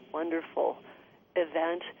wonderful, wonderful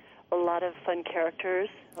event a lot of fun characters,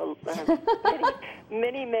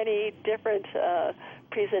 many different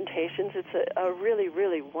presentations. It's a really,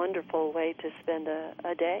 really wonderful way to spend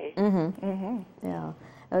a day. Mm-hmm. Mm-hmm. Yeah.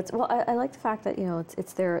 I like the fact that,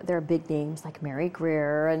 there are big names like Mary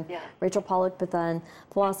Greer and Rachel Pollack, but then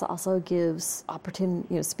Palooza also gives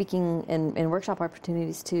speaking and workshop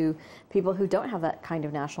opportunities to people who don't have that kind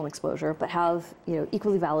of national exposure, but have,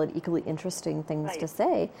 equally valid, equally interesting things to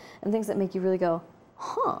say, and things that make you really go,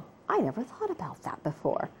 huh, I never thought about that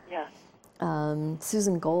before. Yeah.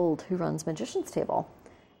 Susan Gold, who runs Magician's Table,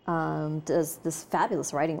 does this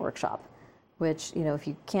fabulous writing workshop, which, if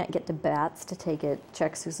you can't get to BATS to take it,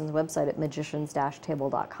 check Susan's website at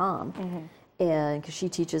magicians-table.com. Mm-hmm. And because she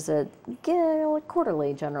teaches it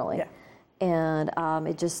quarterly generally. Yeah. And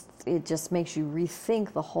it just makes you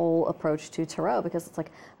rethink the whole approach to tarot, because it's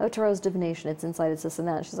like, oh, tarot's divination, it's insight, it's this and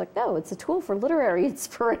that. And she's like, no, it's a tool for literary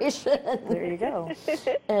inspiration. There you go.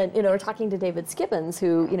 And, we're talking to David Skibbons,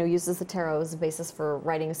 who, uses the tarot as a basis for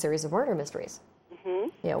writing a series of murder mysteries.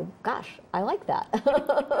 Gosh, I like that.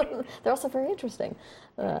 They're also very interesting.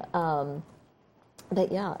 But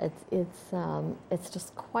yeah, it's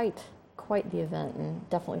just quite the event, and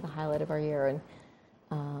definitely the highlight of our year. And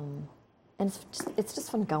it's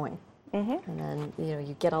just fun going. Mm-hmm. And then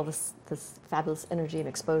you get all this fabulous energy and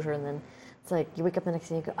exposure, and then it's like you wake up the next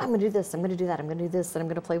day and you go, I'm going to do this, I'm going to do that, I'm going to do this, and I'm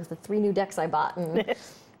going to play with the 3 new decks I bought. And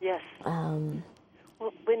yes.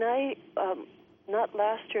 Well, when I not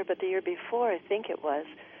last year, but the year before, I think it was,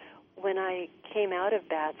 when I came out of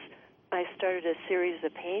BATS, I started a series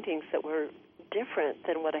of paintings that were different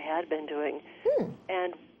than what I had been doing.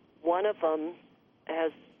 And one of them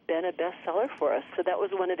has been a bestseller for us. So that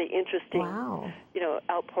was one of the interesting,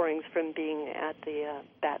 outpourings from being at the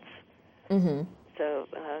BATS. Mm-hmm. So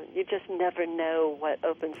you just never know what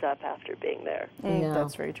opens up after being there. Yeah.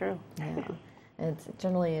 That's very true. Yeah. It's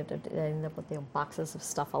generally, I end up with boxes of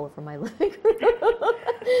stuff all over my living room.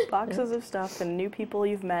 Boxes of stuff and new people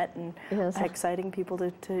you've met, and exciting people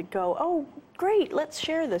to go, oh, great, let's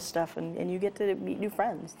share this stuff. And you get to meet new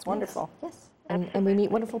friends. It's wonderful. Yes. And we meet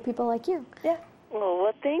wonderful people like you. Yeah.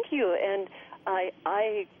 Well, thank you. And I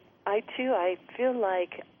too, I feel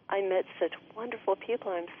like I met such wonderful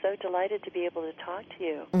people. I'm so delighted to be able to talk to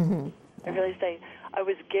you. Mm-hmm. I really say, I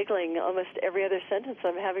was giggling almost every other sentence.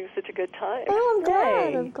 I'm having such a good time. Oh, I'm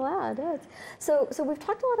glad. I'm glad. Yes. So we've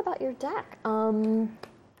talked a lot about your deck.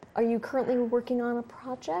 Are you currently working on a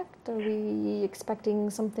project? Are we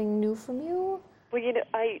expecting something new from you? Well,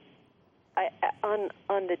 I on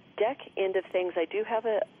the deck end of things, I do have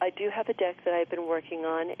a deck that I've been working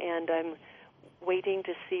on, and I'm waiting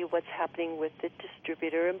to see what's happening with the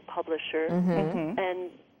distributor and publisher. Mm-hmm.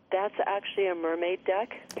 And that's actually a mermaid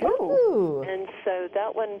deck. Ooh. And so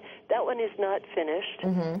that one is not finished.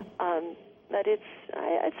 Mm-hmm. But it's,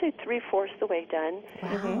 I'd say 3/4 the way done. Wow.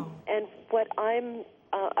 Mm-hmm. And what I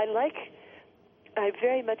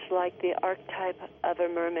very much like the archetype of a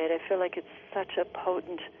mermaid. I feel like it's such a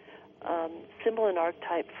potent symbol and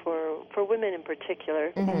archetype for women in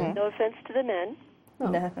particular. Mm-hmm. No offense to the men.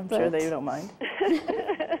 I'm sure they don't mind.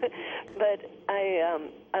 But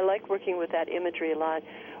I like working with that imagery a lot.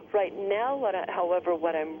 Right now, however,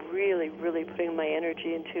 what I'm really, really putting my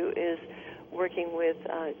energy into is working with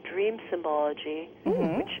dream symbology,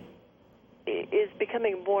 mm-hmm. which is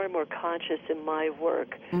becoming more and more conscious in my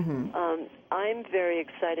work. Mm-hmm. I'm very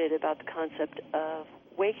excited about the concept of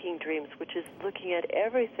waking dreams, which is looking at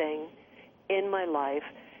everything in my life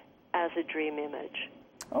as a dream image.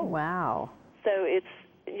 Oh, wow. So it's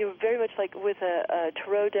very much like with a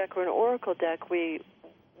tarot deck or an oracle deck, we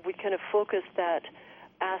kind of focus that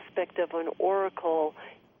aspect of an oracle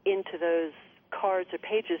into those cards or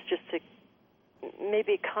pages just to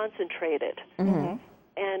maybe concentrate it. Mm-hmm.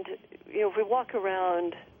 And if we walk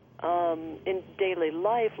around in daily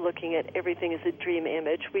life looking at everything as a dream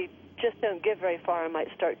image, we just don't get very far and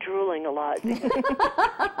might start drooling a lot. It's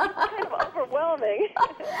kind of overwhelming.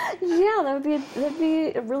 Yeah, that'd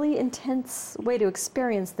be a really intense way to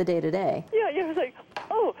experience the day-to-day. Yeah, it's like,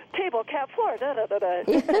 oh, table, cat, floor, da-da-da-da.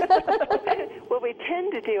 What we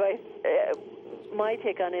tend to do, my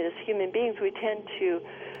take on it as human beings, we tend to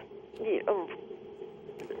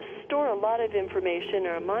store a lot of information in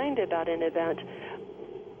our mind about an event,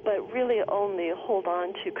 but really only hold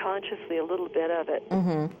on to consciously a little bit of it.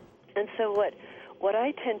 Mm-hmm. And so what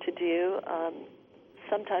I tend to do,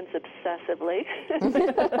 sometimes obsessively,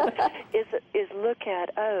 is look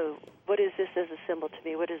at, what is this as a symbol to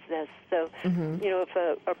me? What is this? So, mm-hmm. If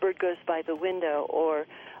a bird goes by the window, or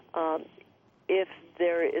if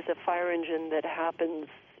there is a fire engine that happens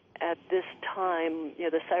at this time,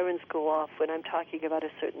 the sirens go off when I'm talking about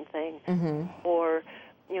a certain thing. Mm-hmm. Or,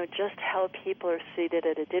 just how people are seated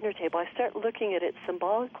at a dinner table, I start looking at it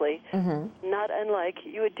symbolically, not unlike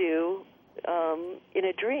you would do in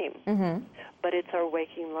a dream. But it's our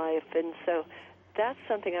waking life. And so that's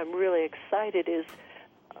something I'm really excited is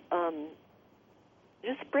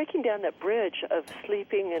just breaking down that bridge of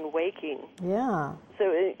sleeping and waking. Yeah.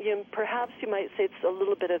 So perhaps you might say it's a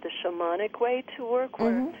little bit of the shamanic way to work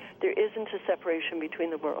where there isn't a separation between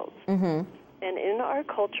the worlds. And in our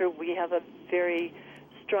culture, we have a very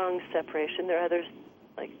strong separation. There are others,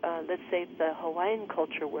 like let's say the Hawaiian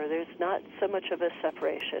culture, where there's not so much of a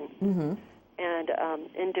separation. And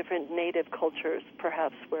in different native cultures,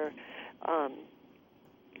 perhaps, where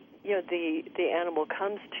the animal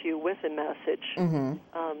comes to you with a message.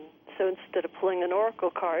 So instead of pulling an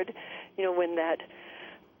oracle card, when that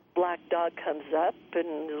black dog comes up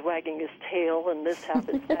and is wagging his tail and this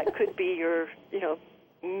happens, that could be your,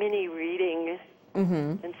 mini reading.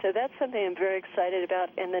 And so that's something I'm very excited about.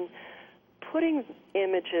 And then putting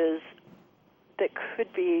images that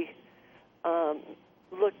could be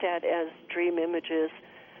looked at as dream images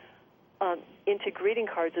into greeting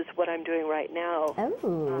cards is what I'm doing right now.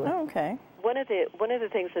 Okay. One of the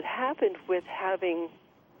things that happened with having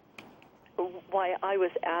why I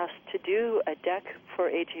was asked to do a deck for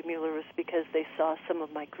A.G. Mueller was because they saw some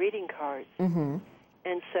of my greeting cards.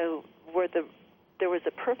 And so where there was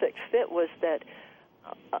a perfect fit was that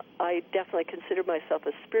I definitely considered myself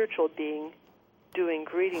a spiritual being doing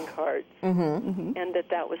greeting cards, and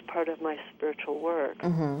that was part of my spiritual work.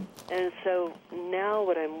 And so now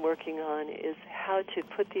what I'm working on is how to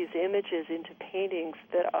put these images into paintings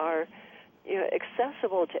that are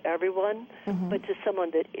accessible to everyone, but to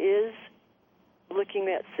someone that is looking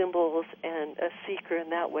at symbols and a seeker in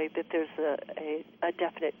that way, that there's a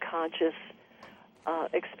definite conscious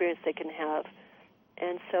experience they can have.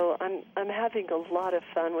 And so I'm having a lot of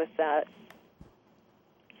fun with that.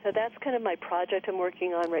 So that's kind of my project I'm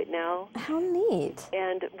working on right now. How neat!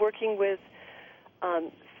 And working with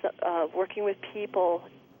people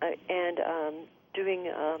and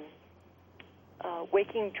doing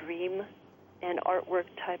waking dream and artwork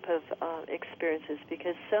type of experiences,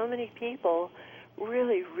 because so many people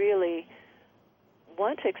really, really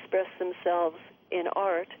want to express themselves in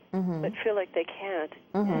art, but feel like they can't.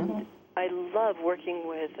 And I love working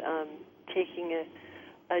with taking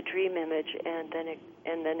a dream image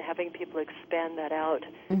and then having people expand that out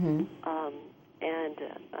and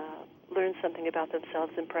learn something about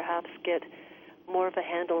themselves and perhaps get more of a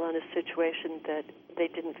handle on a situation that they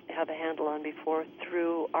didn't have a handle on before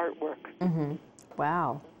through artwork.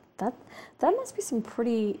 Wow. That must be some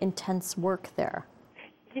pretty intense work there.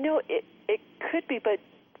 It could be, but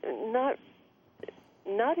not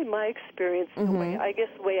in my experience. The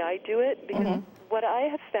way I do it, because what I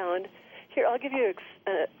have found here, I'll give you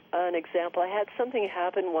an example. I had something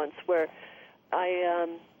happen once where I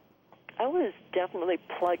was definitely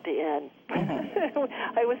plugged in.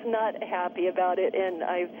 I was not happy about it, and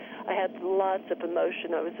I had lots of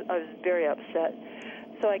emotion. I was very upset.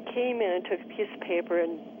 So I came in and took a piece of paper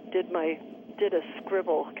and did a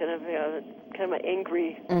scribble, kind of my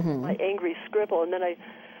angry scribble, and then I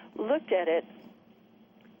looked at it,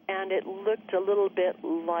 and it looked a little bit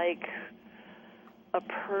like a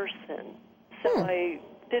person. So I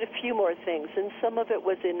did a few more things, and some of it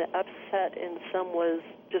was in upset, and some was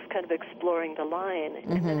just kind of exploring the line.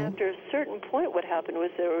 And then after a certain point, what happened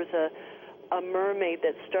was there was a mermaid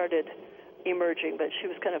that started emerging, but she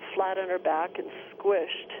was kind of flat on her back and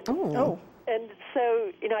squished. Oh. And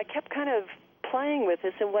so, I kept kind of playing with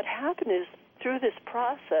this, and what happened is through this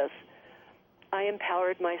process, I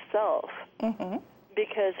empowered myself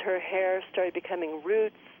because her hair started becoming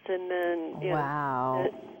roots, and then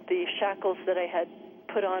the shackles that I had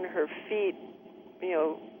put on her feet,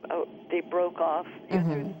 they broke off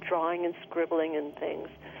through drawing and scribbling and things.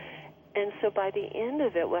 And so by the end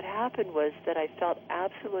of it, what happened was that I felt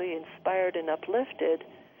absolutely inspired and uplifted.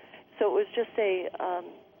 So it was just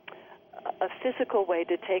a physical way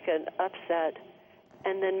to take an upset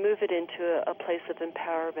and then move it into a place of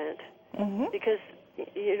empowerment. Because,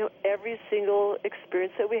 every single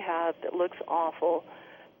experience that we have that looks awful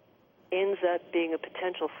ends up being a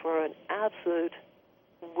potential for an absolute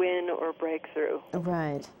win or breakthrough.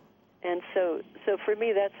 Right. And so for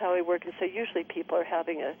me, that's how I work. And so usually people are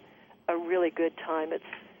having a really good time. It's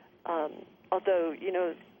although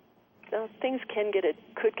things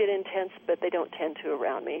could get intense, but they don't tend to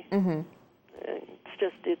around me.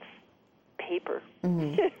 It's paper.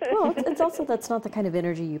 Well, it's also that's not the kind of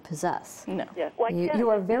energy you possess. No. Yeah. Well, you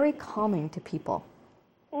are very calming to people.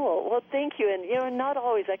 Oh, well, thank you. And not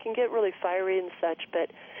always. I can get really fiery and such,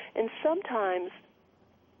 and sometimes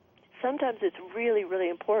sometimes it's really, really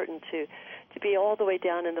important to be all the way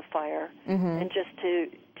down in the fire and just to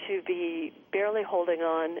be barely holding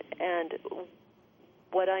on. And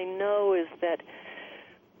what I know is that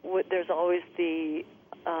there's always the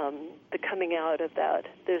coming out of that.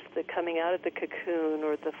 There's the coming out of the cocoon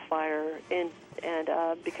or the fire and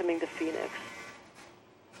becoming the phoenix.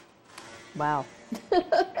 Wow.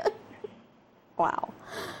 Wow.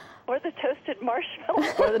 Or the toasted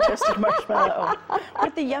marshmallow. Or the toasted marshmallow.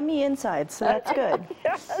 With the yummy inside, so that's good.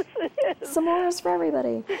 Yes, it is. S'mores for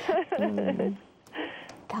everybody.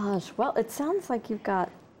 Gosh, well, it sounds like you've got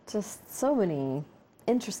just so many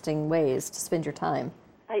interesting ways to spend your time.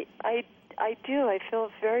 I do. I feel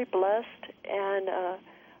very blessed, and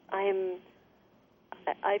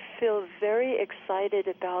I feel very excited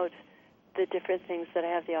about the different things that I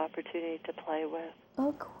have the opportunity to play with.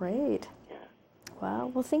 Oh, great. Yeah.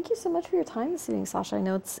 Wow. Well, thank you so much for your time this evening, Sasha. I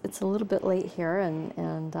know it's a little bit late here,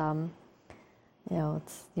 and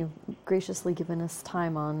you've graciously given us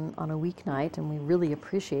time on a weeknight, and we really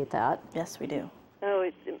appreciate that. Yes, we do. Oh,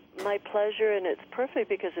 it's my pleasure, and it's perfect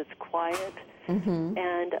because it's quiet, and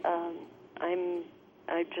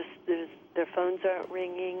their phones aren't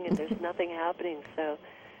ringing, and there's nothing happening, so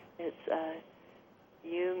it's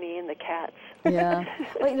you, me, and the cats. Yeah.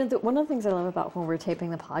 Well, one of the things I love about when we're taping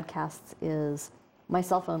the podcasts is my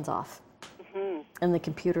cell phone's off, and the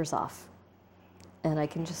computer's off, and I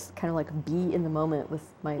can just kind of like be in the moment with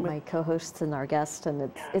my co-hosts and our guest,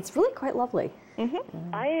 and it's really quite lovely.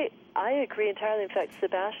 I agree entirely. In fact,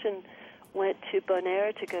 Sebastian went to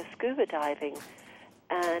Bonaire to go scuba diving,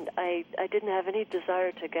 and I didn't have any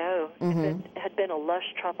desire to go. If it had been a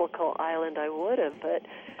lush tropical island, I would have, but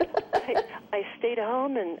I stayed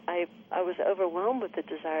home, and I was overwhelmed with the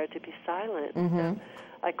desire to be silent. So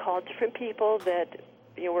I called different people that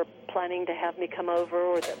were planning to have me come over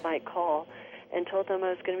or that might call, and told them I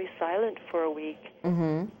was going to be silent for a week.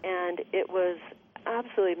 And it was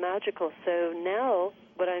absolutely magical. So now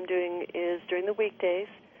what I'm doing is during the weekdays,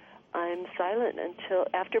 I'm silent until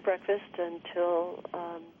after breakfast until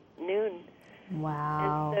noon.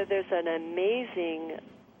 Wow. And so there's an amazing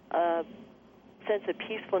sense of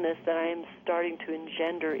peacefulness that I'm starting to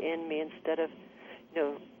engender in me instead of,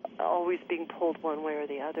 always being pulled one way or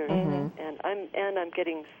the other. And I'm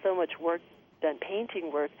getting so much work done,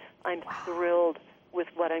 painting work. I'm thrilled with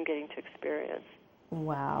what I'm getting to experience.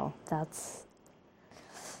 Wow, that's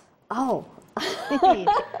wow.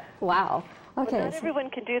 Okay. Well, not everyone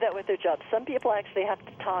can do that with their job. Some people actually have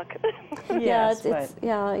to talk.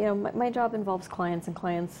 My job involves clients, and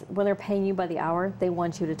clients, when they're paying you by the hour, they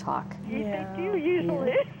want you to talk. They do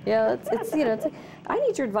usually. Yeah, it's I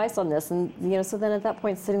need your advice on this, and so then at that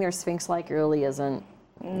point, sitting there Sphinx-like really isn't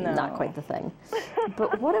not quite the thing.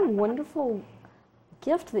 But what a wonderful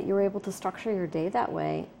gift that you were able to structure your day that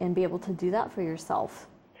way and be able to do that for yourself.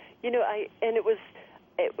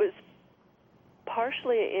 It was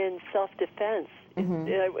partially in self-defense,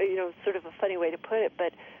 sort of a funny way to put it,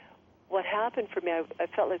 but what happened for me, I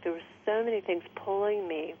felt like there were so many things pulling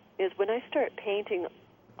me, is when I start painting,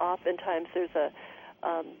 oftentimes there's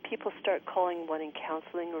people start calling wanting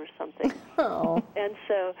counseling or something. Oh. And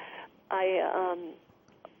so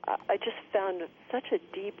I just found such a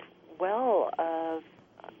deep well of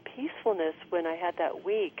peacefulness when I had that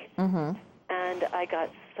week, and I got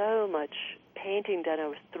so much painting done. I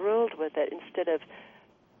was thrilled with it instead of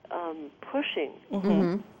pushing.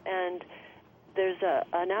 And there's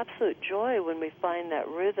an absolute joy when we find that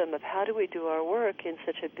rhythm of how do we do our work in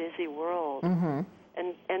such a busy world.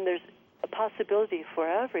 And there's a possibility for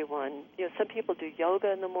everyone. Some people do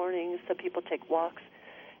yoga in the morning, some people take walks,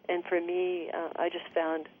 and for me, I just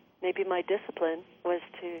found maybe my discipline was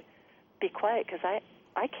to be quiet, because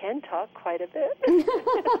I can talk quite a bit.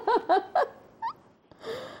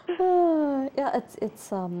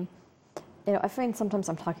 It's I find sometimes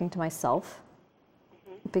I'm talking to myself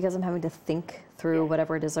because I'm having to think through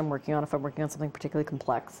whatever it is I'm working on. If I'm working on something particularly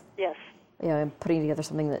complex, I'm putting together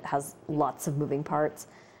something that has lots of moving parts,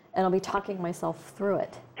 and I'll be talking myself through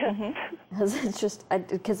it. It's just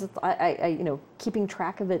because keeping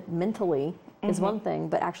track of it mentally is one thing,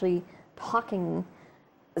 but actually talking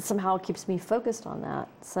somehow keeps me focused on that.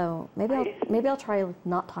 So maybe I'll try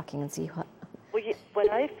not talking and see what. Well, what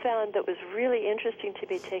I found that was really interesting to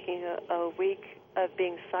be taking a week of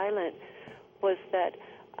being silent was that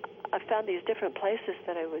I found these different places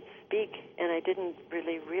that I would speak, and I didn't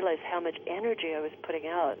really realize how much energy I was putting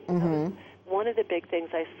out. One of the big things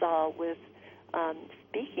I saw with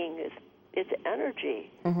speaking is it's energy.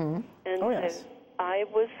 And so I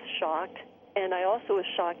was shocked And I also was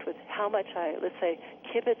shocked with how much I, let's say,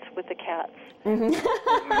 kibitz with the cats.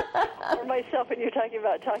 For myself, when you're talking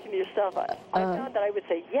about talking to yourself, I found that I would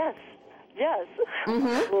say yes,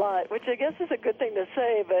 a lot, which I guess is a good thing to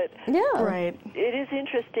say, but right. It is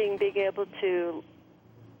interesting being able to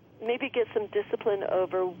maybe get some discipline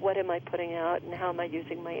over what am I putting out and how am I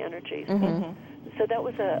using my energies. So that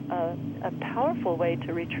was a powerful way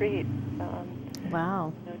to retreat.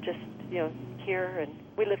 Wow. Just here, and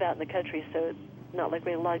we live out in the country, so it's not like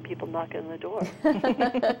we have a lot of people knocking on the door.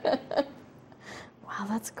 Wow,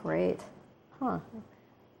 that's great. Huh.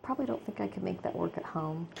 Probably don't think I could make that work at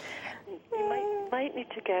home. You might need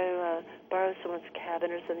to go borrow someone's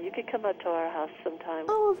cabin or something. You could come up to our house sometime.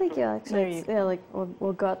 Oh, well, thank you. Actually,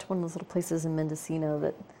 we'll go out to one of those little places in Mendocino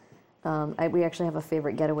that we actually have a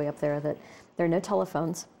favorite getaway up there. That there are no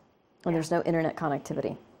telephones and there's no internet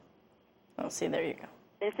connectivity. Oh, see, there you go.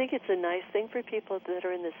 I think it's a nice thing for people that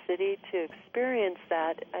are in the city to experience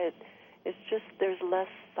that. It's just there's less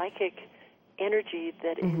psychic energy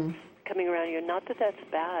that is coming around you. Not that that's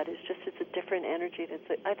bad. It's just it's a different energy.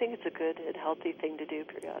 I think it's a good and healthy thing to do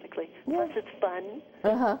periodically. Plus, it's fun.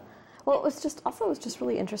 Well, it was just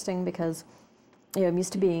really interesting because I'm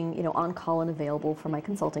used to being on call and available for my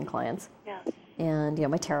consulting clients. Yeah. And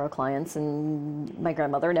my tarot clients and my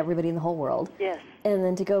grandmother and everybody in the whole world. Yes. And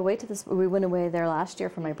then to go away to this, we went away there last year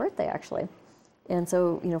for my birthday actually, and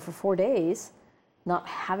so for 4 days, not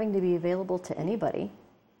having to be available to anybody,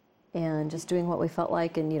 and just doing what we felt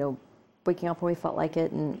like, and waking up when we felt like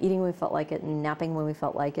it, and eating when we felt like it, and napping when we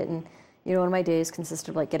felt like it, and one of my days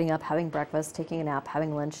consisted of like getting up, having breakfast, taking a nap,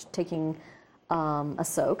 having lunch, taking a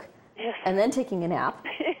soak, and then taking a nap,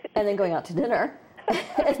 and then going out to dinner.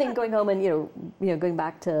 And then going home and going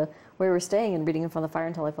back to where we were staying and reading in front of the fire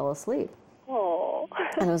until I fell asleep. Oh.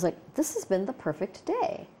 And I was like, this has been the perfect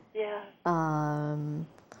day. Yeah.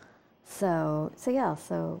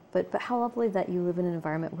 But how lovely that you live in an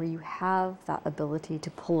environment where you have that ability to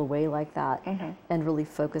pull away like that and really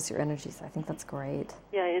focus your energies. I think that's great.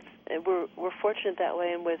 Yeah, we're fortunate that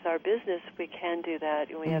way, and with our business we can do that.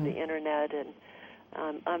 We have the internet, and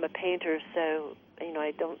I'm a painter, so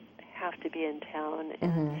I don't have to be in town,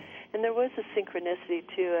 and there was a synchronicity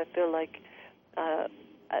too. I feel like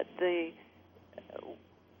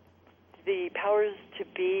the powers to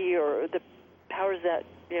be, or the powers that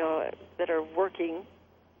that are working,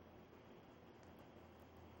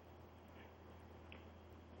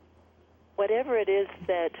 whatever it is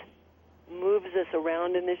that moves us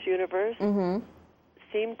around in this universe,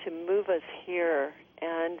 seem to move us here,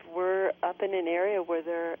 and we're up in an area where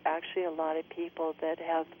there are actually a lot of people that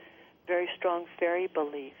have very strong fairy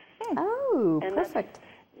beliefs. Oh, and perfect.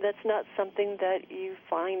 That's not something that you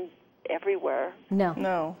find everywhere.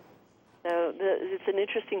 No. So it's an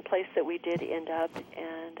interesting place that we did end up,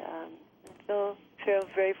 and I feel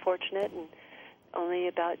very fortunate. And only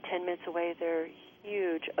about 10 minutes away, there are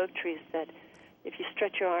huge oak trees that, if you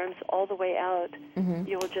stretch your arms all the way out,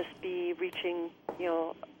 you'll just be reaching,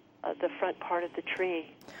 the front part of the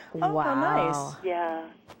tree. Oh, wow. How nice. Yeah.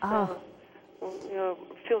 So,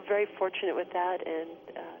 feel very fortunate with that, and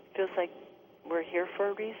feels like we're here for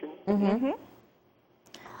a reason.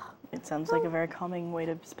 It sounds like a very calming way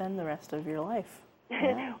to spend the rest of your life.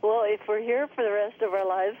 Yeah. Well, if we're here for the rest of our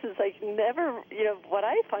lives, it's like never, what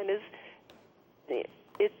I find is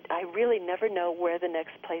I really never know where the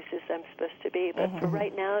next place is I'm supposed to be. But for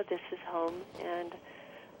right now, this is home, and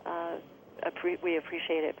we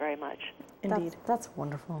appreciate it very much. Indeed. That's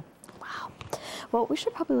wonderful. Wow. Well, we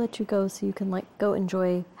should probably let you go so you can go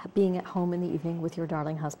enjoy being at home in the evening with your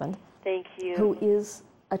darling husband. Thank you. Who is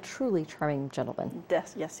a truly charming gentleman.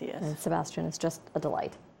 Yes, he is. And Sebastian is just a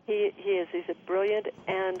delight. He is. He's a brilliant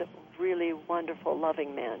and really wonderful,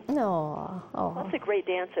 loving man. No. Oh. He's a great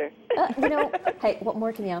dancer. Hey, what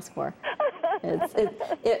more can you ask for?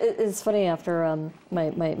 It's funny, after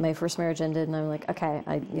my first marriage ended, and I'm like, okay,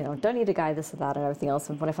 I don't need a guy, this and that and everything else.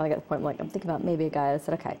 And when I finally got to the point, I'm thinking about maybe a guy. I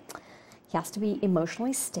said, okay, he has to be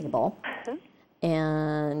emotionally stable,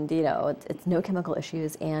 and it's no chemical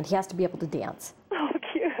issues, and he has to be able to dance. Oh,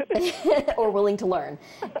 cute. Or willing to learn.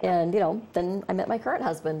 And then I met my current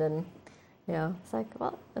husband, and it's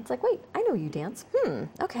like, wait, I know you dance.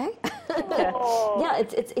 Okay. Yeah,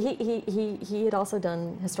 he had also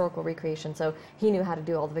done historical recreation, so he knew how to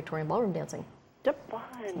do all the Victorian ballroom dancing. Yep. Fun.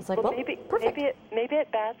 It's like, perfect. Maybe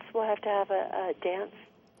at Bats we'll have to have a dance.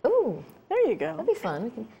 Ooh, there you go. That'd be fun. We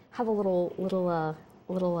can have a little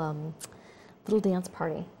dance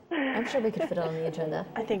party. I'm sure we could fit it on the agenda.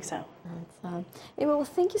 I think so. Anyway, well,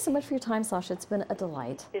 thank you so much for your time, Sasha. It's been a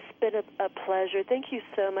delight. It's been a pleasure. Thank you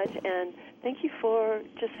so much, and thank you for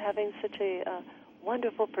just having such a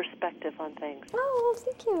wonderful perspective on things. Oh,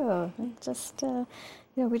 thank you. Just,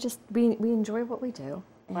 we enjoy what we do.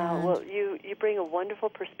 Wow. Well, you bring a wonderful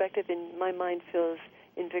perspective, and my mind feels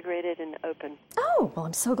invigorated and open. Oh, well,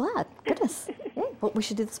 I'm so glad. Goodness. Yeah, well, we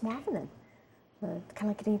should do this more often then. Kind of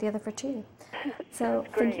like getting together for tea. So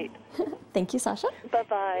great. Thank you, Sasha.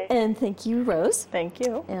 Bye-bye. And thank you, Rose. Thank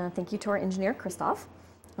you. And thank you to our engineer, Christoph.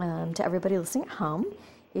 To everybody listening at home,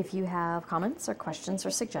 if you have comments or questions or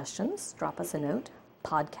suggestions, drop us a note,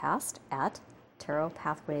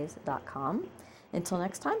 podcast@tarotpathways.com. Until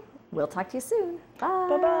next time, we'll talk to you soon. Bye.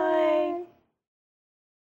 Bye-bye.